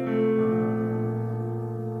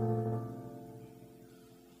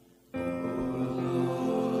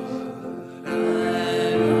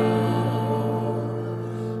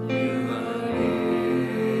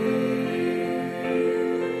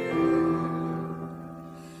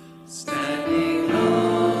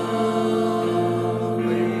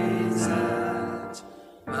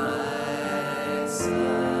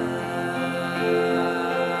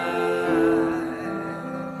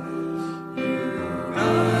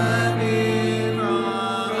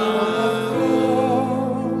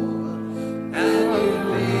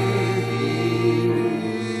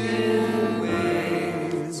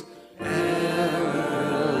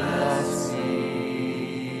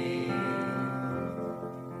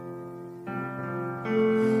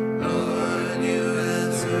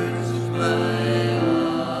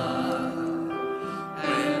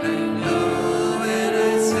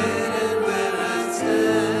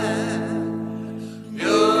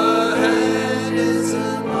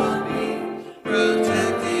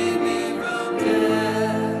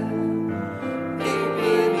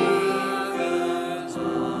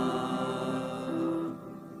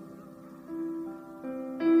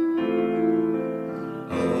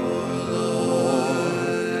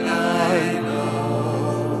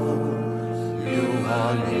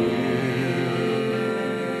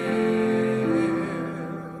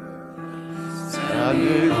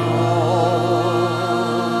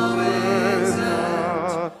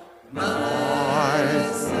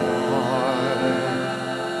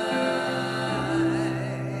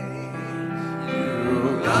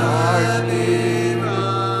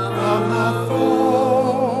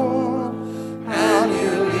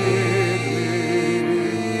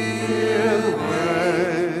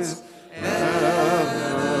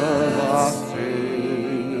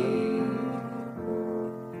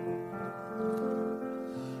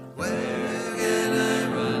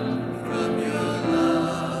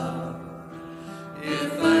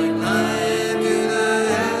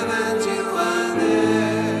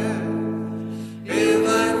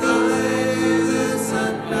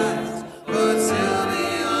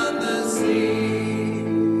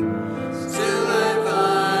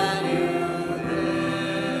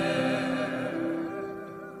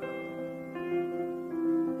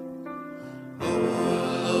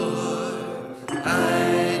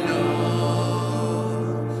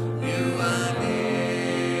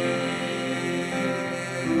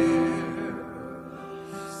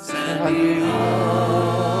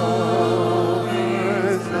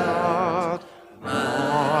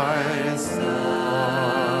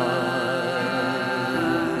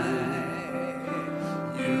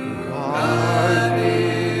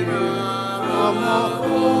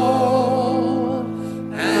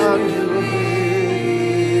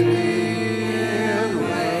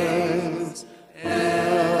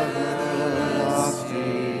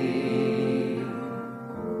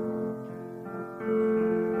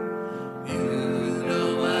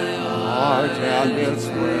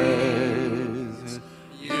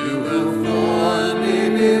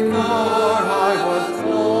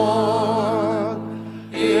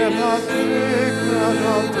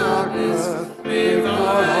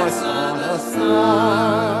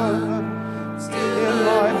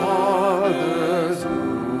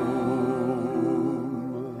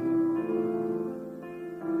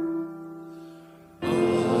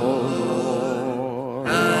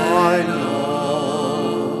 I know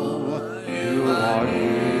you are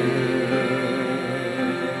here.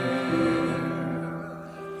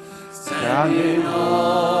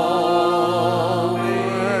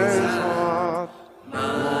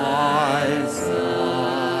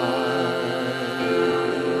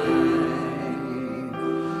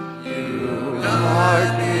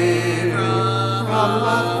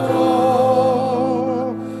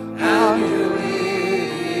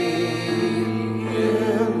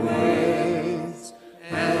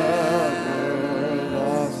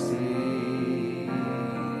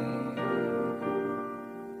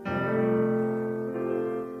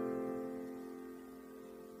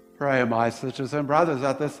 Pray, my sisters and brothers,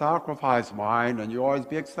 that this sacrifice, mine and yours,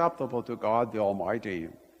 be acceptable to God the Almighty.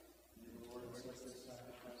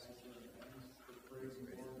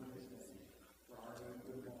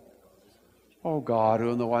 O God, who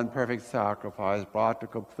in the one perfect sacrifice brought to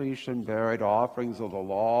completion varied offerings of the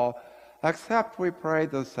law, accept, we pray,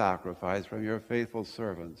 this sacrifice from your faithful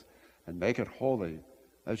servants, and make it holy,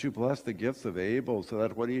 as you bless the gifts of Abel, so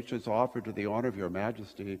that what each is offered to the honor of your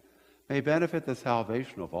majesty may benefit the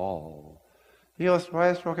salvation of all. Dios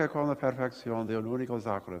nuestro, que con la perfección de un único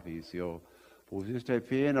sacrificio pusiste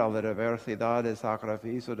fin a la diversidad de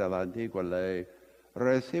sacrificios de la antigua ley,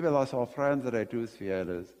 recibe las ofrendas de tus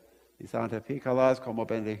fieles y santifícalas como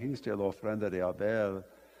bendijiste la ofrenda de Abel,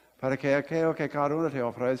 para que aquello que cada uno te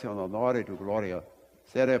ofrece en honor y tu gloria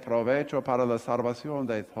sea de provecho para la salvación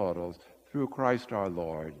de todos, through Christ our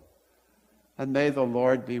Lord. And may the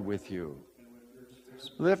Lord be with you.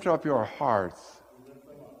 Lift up your hearts,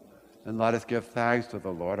 and let us give thanks to the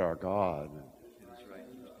Lord our God.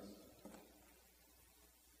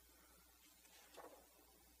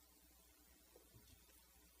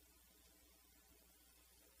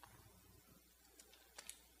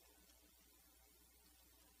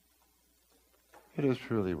 It is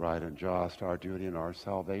truly right and just, our duty and our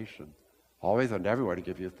salvation, always and everywhere to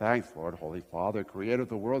give you thanks, Lord, Holy Father, creator of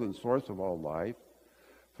the world and source of all life.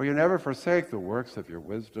 For you never forsake the works of your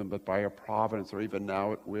wisdom, but by your providence are even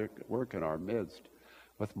now at work in our midst.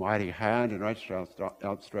 With mighty hand and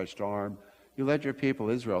outstretched arm, you led your people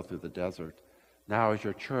Israel through the desert. Now as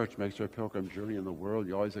your church makes her pilgrim journey in the world,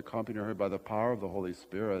 you always accompany her by the power of the Holy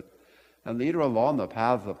Spirit, and lead her along the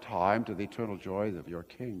paths of time to the eternal joys of your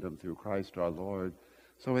kingdom through Christ our Lord.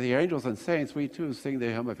 So with the angels and saints, we too sing the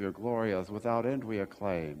hymn of your glory, as without end we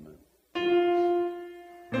acclaim.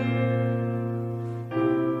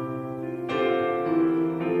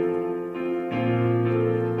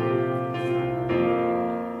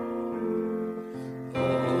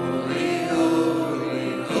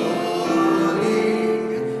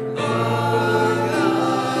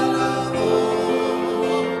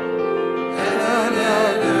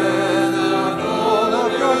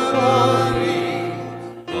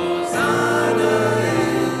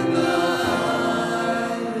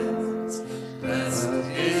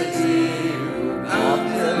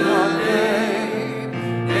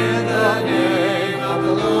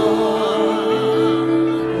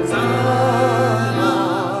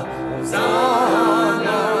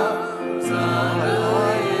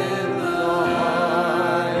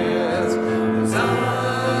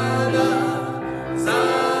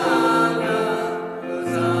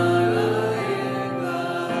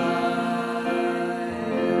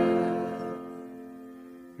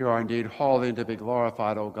 Indeed, holy and to be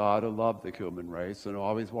glorified, O God, who love the human race and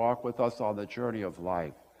always walk with us on the journey of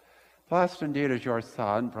life. Blessed indeed is your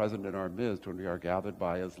Son, present in our midst when we are gathered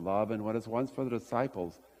by his love, and when as once for the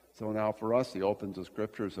disciples, so now for us he opens the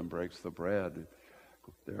scriptures and breaks the bread.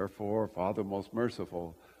 Therefore, Father most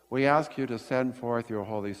merciful, we ask you to send forth your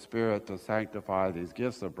Holy Spirit to sanctify these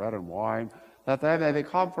gifts of bread and wine, that they may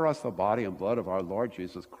become for us the body and blood of our Lord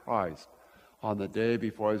Jesus Christ. On the day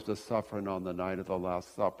before his suffering, on the night of the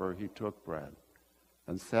Last Supper, he took bread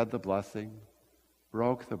and said the blessing,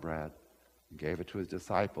 broke the bread, and gave it to his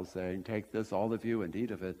disciples, saying, "Take this, all of you, and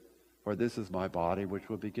eat of it, for this is my body, which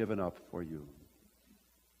will be given up for you."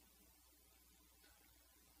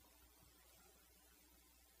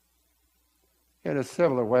 In a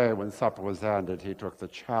similar way, when supper was ended, he took the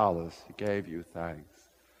chalice, gave you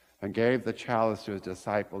thanks, and gave the chalice to his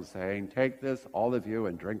disciples, saying, "Take this, all of you,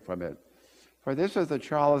 and drink from it. For this is the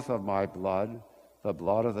chalice of my blood, the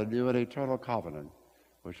blood of the new and eternal covenant,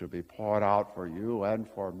 which will be poured out for you and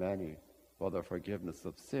for many for the forgiveness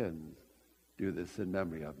of sins. Do this in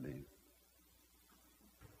memory of me."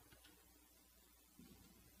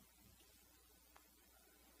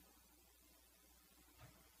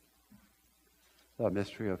 The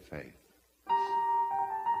mystery of faith.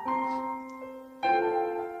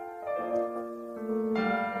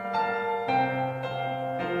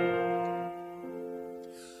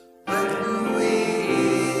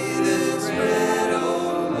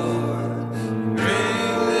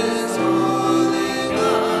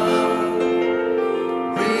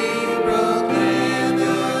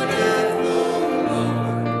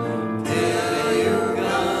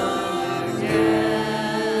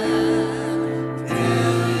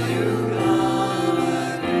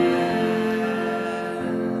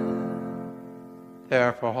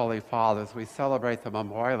 Therefore, Holy Fathers, we celebrate the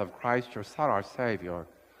memorial of Christ, your Son, our Savior,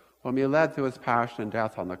 whom you led through his passion and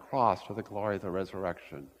death on the cross to the glory of the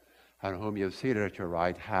resurrection, and whom you have seated at your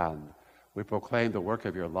right hand. We proclaim the work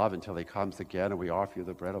of your love until he comes again, and we offer you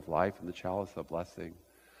the bread of life and the chalice of blessing.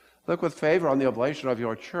 Look with favor on the oblation of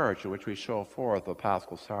your church, in which we show forth the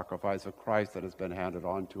paschal sacrifice of Christ that has been handed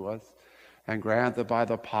on to us, and grant that by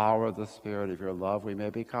the power of the Spirit of your love we may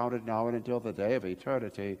be counted now and until the day of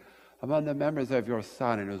eternity among the members of your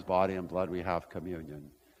Son, in whose body and blood we have communion.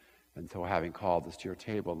 And so, having called us to your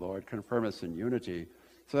table, Lord, confirm us in unity,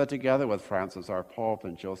 so that together with Francis our Pope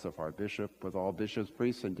and Joseph our Bishop, with all bishops,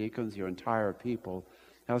 priests, and deacons, your entire people,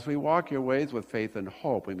 as we walk your ways with faith and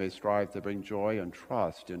hope, we may strive to bring joy and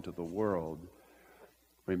trust into the world.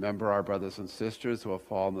 Remember our brothers and sisters who have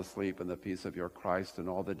fallen asleep in the peace of your Christ, and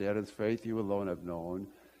all the dead whose faith you alone have known.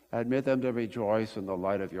 Admit them to rejoice in the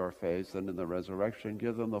light of your face, and in the resurrection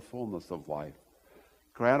give them the fullness of life.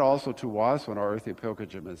 Grant also to us, when our earthly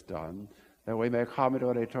pilgrimage is done, that we may come into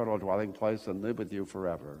an eternal dwelling place and live with you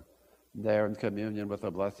forever. There, in communion with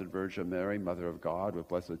the Blessed Virgin Mary, Mother of God, with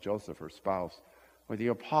Blessed Joseph, her spouse, with the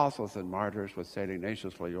apostles and martyrs, with St.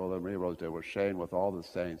 Ignatius Loyola, Marie Rose de Washane, with all the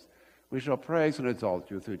saints, we shall praise and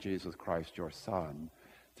exalt you through Jesus Christ, your Son.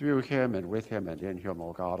 Through him and with him and in him,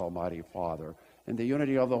 O God, Almighty Father, in the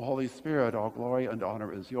unity of the Holy Spirit, all glory and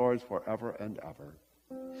honor is yours forever and ever.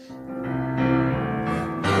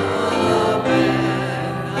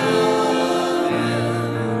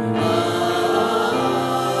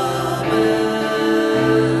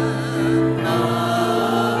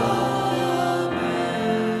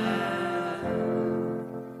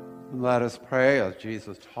 Let us pray as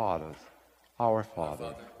Jesus taught us. Our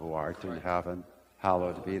Father, who art in heaven,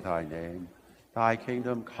 hallowed be thy name. Thy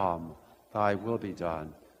kingdom come, thy will be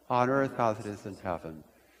done, on earth as it is in heaven.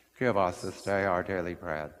 Give us this day our daily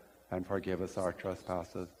bread, and forgive us our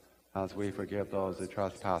trespasses, as we forgive those who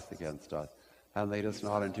trespass against us. And lead us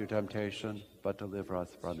not into temptation, but deliver us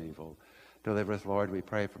from evil. Deliver us, Lord, we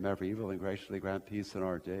pray, from every evil, and graciously grant peace in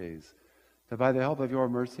our days, that by the help of your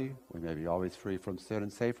mercy we may be always free from sin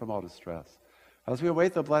and safe from all distress, as we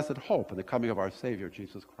await the blessed hope and the coming of our Savior,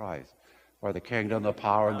 Jesus Christ, where the kingdom, the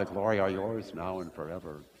power, and the glory are yours now and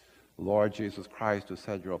forever. Lord Jesus Christ, who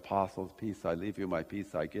said your apostles, peace I leave you, my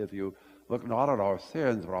peace I give you, look not on our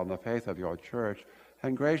sins, but on the faith of your church,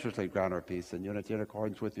 and graciously grant our peace and unity in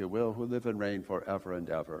accordance with your will, who live and reign forever and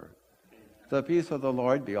ever. The peace of the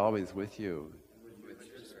Lord be always with you.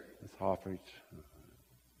 Let's offer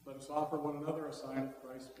Let us offer one another a sign of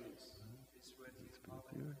Christ's peace.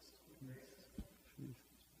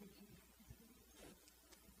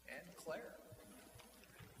 And Claire.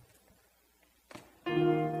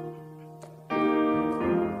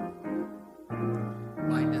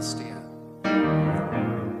 Bind us together.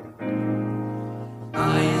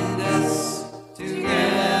 Bind us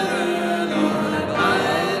together, Lord,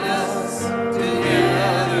 bind us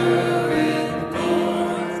together with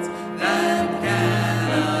cords that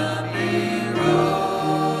cannot be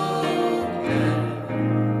broken.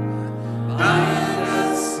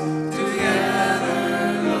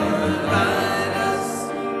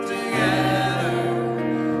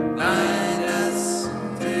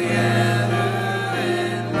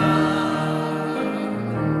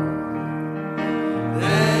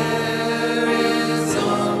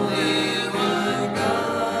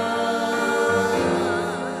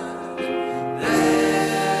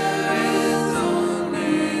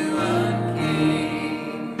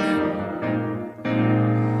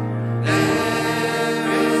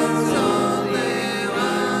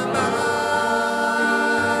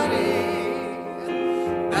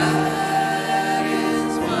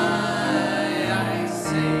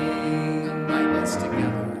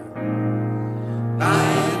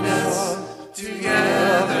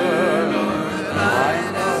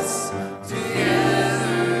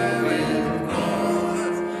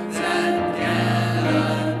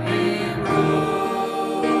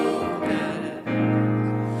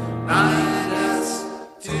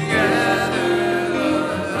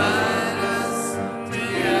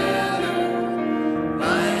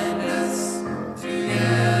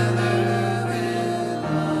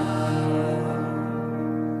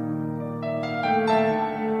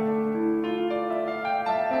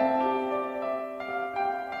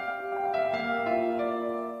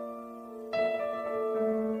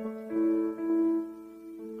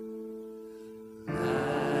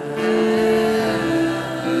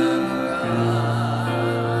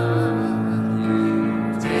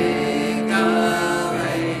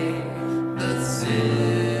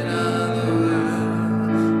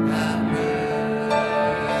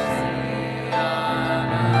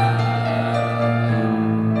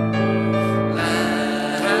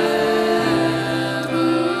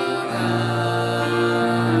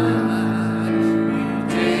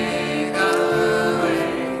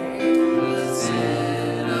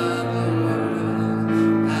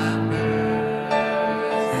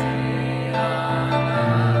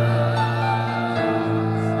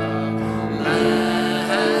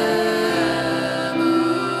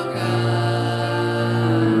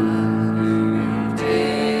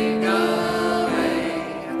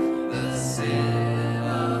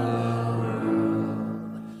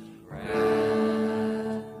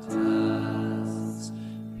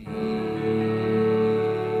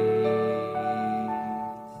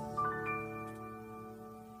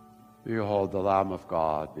 Lamb of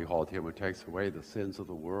God. Behold him who takes away the sins of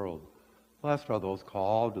the world. Blessed are those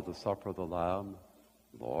called to the supper of the Lamb.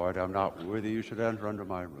 Lord, I'm not worthy you should enter under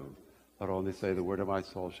my roof, but only say the word of my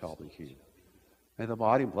soul shall be healed. May the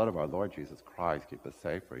body and blood of our Lord Jesus Christ keep us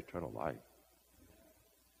safe for eternal life.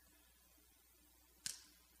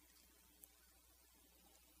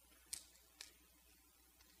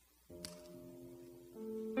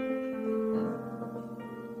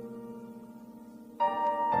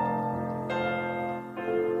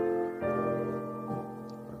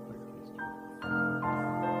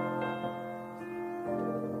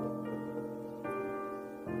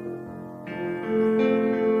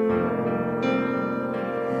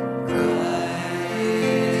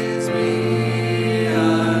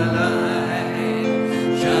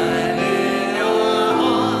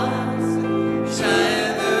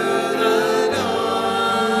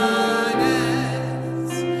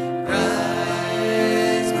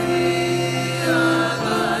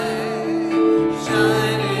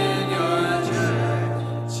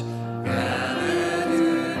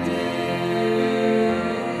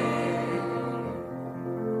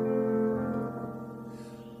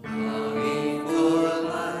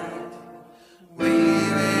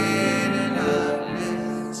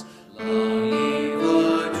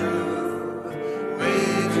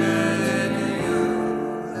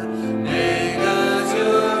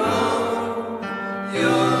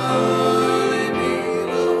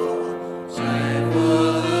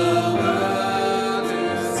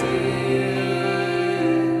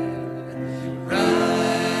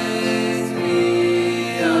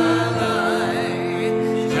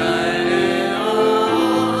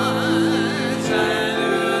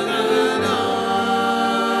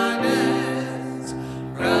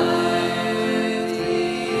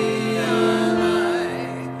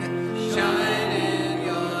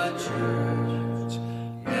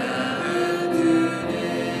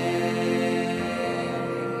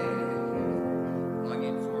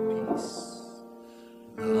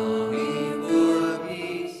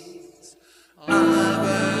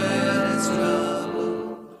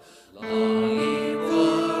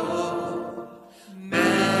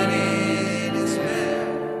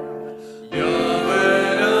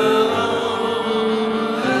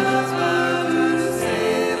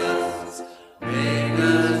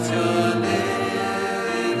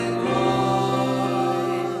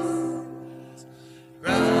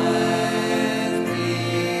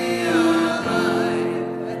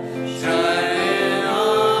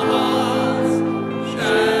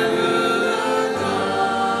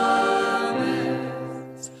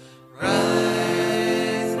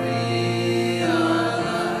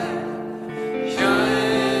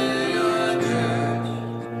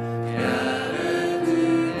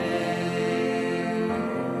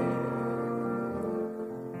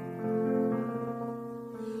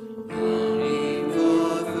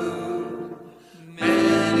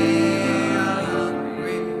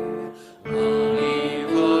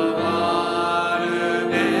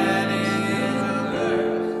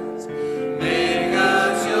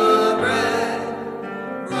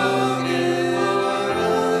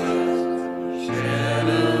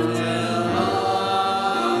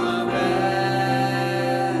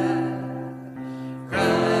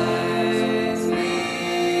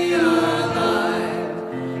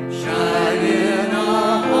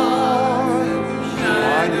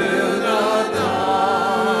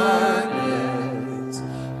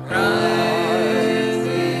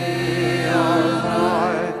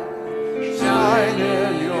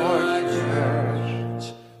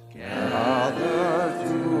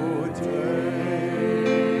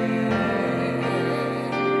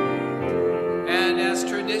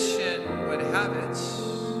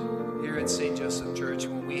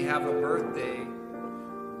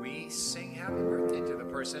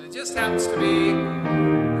 person. It just happens to be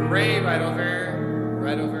Ray right over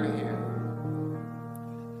here.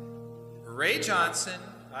 Ray Johnson,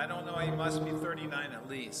 I don't know, he must be 39 at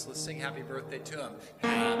least. Let's sing happy birthday to him.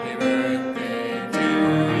 Happy birthday to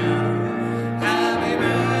you. Happy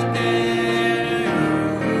birthday to you.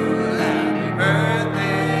 Happy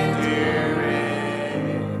birthday, dear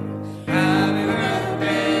Ray. Happy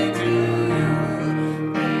birthday to you.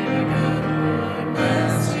 May the good Lord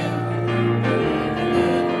bless you.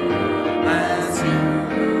 Bless you.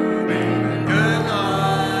 May the good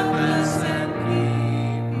Lord bless and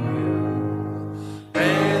keep you.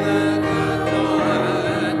 May the good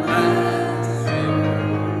Lord bless you.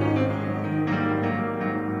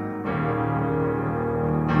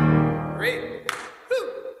 Great. Woo.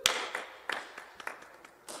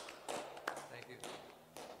 Thank you.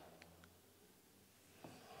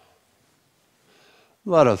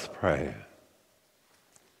 Let us pray.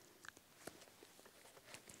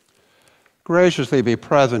 Graciously be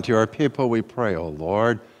present to your people, we pray, O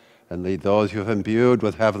Lord, and lead those you have imbued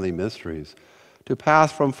with heavenly mysteries to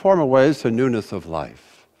pass from former ways to newness of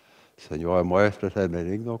life. Señor, muéstrate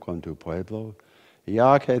benigno con tu pueblo, y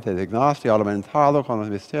ya que te dignaste alimentarlo con los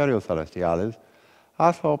misterios celestiales,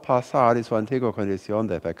 hazlo pasar de su antigua condición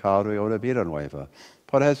de pecado y una vida nueva.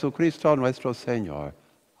 Por Jesucristo nuestro Señor.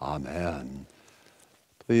 Amen.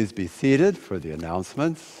 Please be seated for the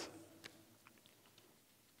announcements.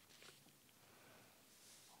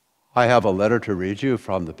 I have a letter to read you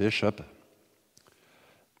from the bishop.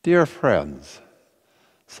 Dear friends,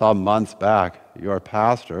 some months back, your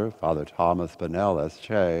pastor, Father Thomas Bunnell,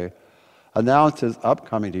 S.J., announced his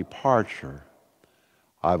upcoming departure.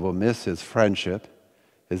 I will miss his friendship,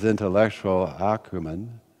 his intellectual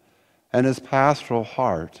acumen, and his pastoral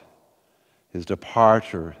heart. His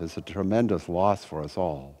departure is a tremendous loss for us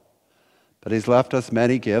all. But he's left us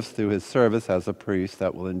many gifts through his service as a priest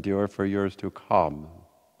that will endure for years to come.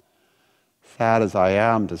 Sad as I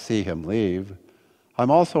am to see him leave,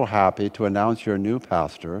 I'm also happy to announce your new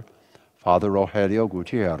pastor, Father Rogelio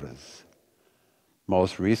Gutierrez.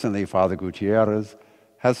 Most recently, Father Gutierrez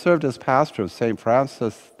has served as pastor of St.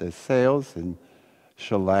 Francis de Sales in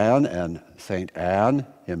Chelan and St. Anne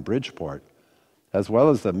in Bridgeport, as well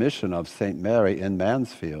as the mission of St. Mary in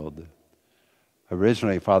Mansfield.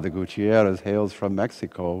 Originally, Father Gutierrez hails from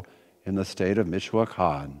Mexico in the state of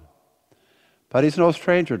Michoacan. But he's no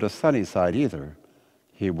stranger to Sunnyside either.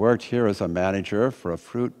 He worked here as a manager for a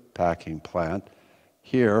fruit packing plant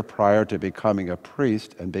here prior to becoming a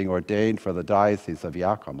priest and being ordained for the Diocese of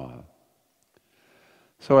Yakima.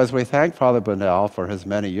 So as we thank Father Bunnell for his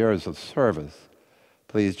many years of service,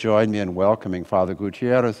 please join me in welcoming Father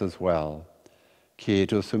Gutierrez as well. Key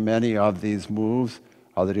to so many of these moves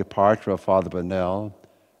are the departure of Father Bunnell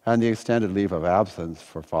and the extended leave of absence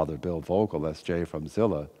for Father Bill Vogel, S.J. from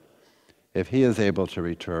Zilla. If he is able to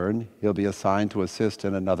return, he'll be assigned to assist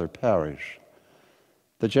in another parish.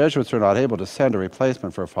 The Jesuits are not able to send a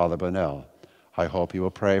replacement for Father Bunnell. I hope you will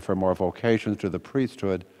pray for more vocations to the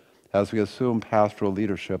priesthood as we assume pastoral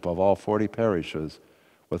leadership of all 40 parishes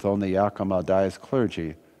with only Yakima Diocese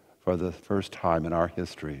clergy for the first time in our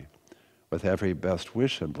history. With every best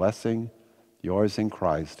wish and blessing, yours in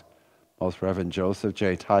Christ, Most Reverend Joseph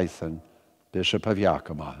J. Tyson, Bishop of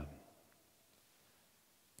Yakima.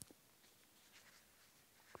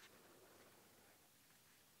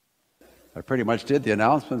 I pretty much did the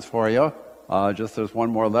announcements for you. Just there's one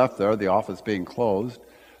more left there, the office being closed.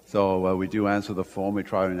 So we do answer the phone, we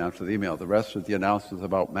try to answer the email. The rest of the announcements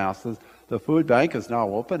about masses. The food bank is now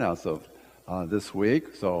open as of this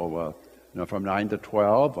week. So from 9 to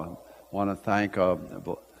 12. I want to thank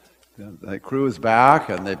the crew is back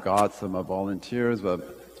and they've got some volunteers, but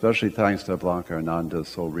especially thanks to Blanca Hernandez.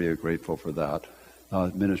 So really grateful for that.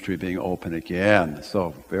 Ministry being open again.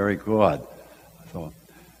 So very good. So.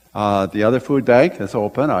 The other food bank is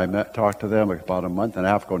open. I talked to them about a month and a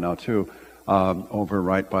half ago now too, over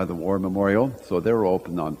right by the War Memorial. So they were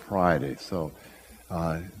open on Friday. So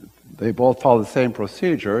they both follow the same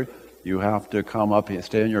procedure. You have to come up, you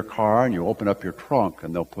stay in your car, and you open up your trunk,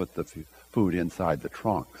 and they'll put the food inside the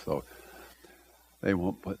trunk. So they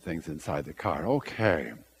won't put things inside the car.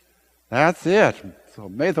 Okay, that's it. So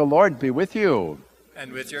may the Lord be with you.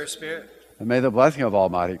 And with your spirit. And may the blessing of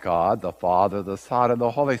Almighty God, the Father, the Son, and the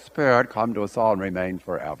Holy Spirit come to us all and remain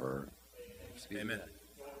forever. Amen.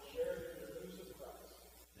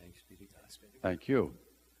 Thank you.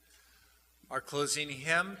 Our closing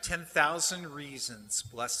hymn, 10,000 Reasons.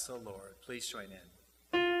 Bless the Lord. Please join in.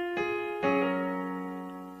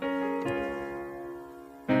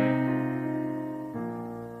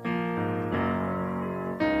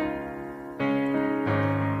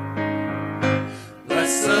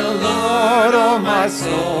 Bless the Lord, oh my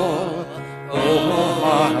soul,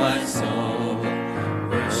 oh my soul,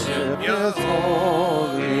 worship your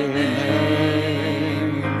holy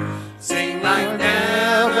name. Sing like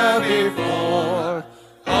never before,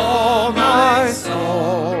 oh my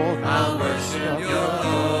soul, I'll worship your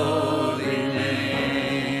holy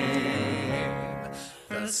name.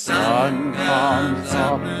 The sun comes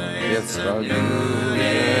up, it's a new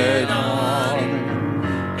day dawning.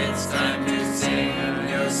 It's time to sing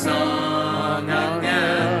your song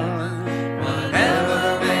again.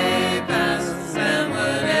 Whatever may pass and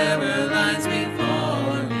whatever lies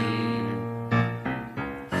before me,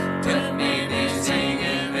 let me be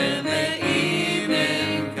singing when the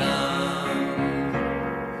evening comes.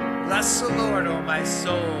 Bless the Lord, O my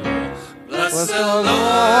soul. Bless the Lord,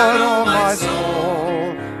 oh my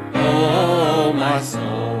soul, oh my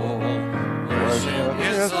soul.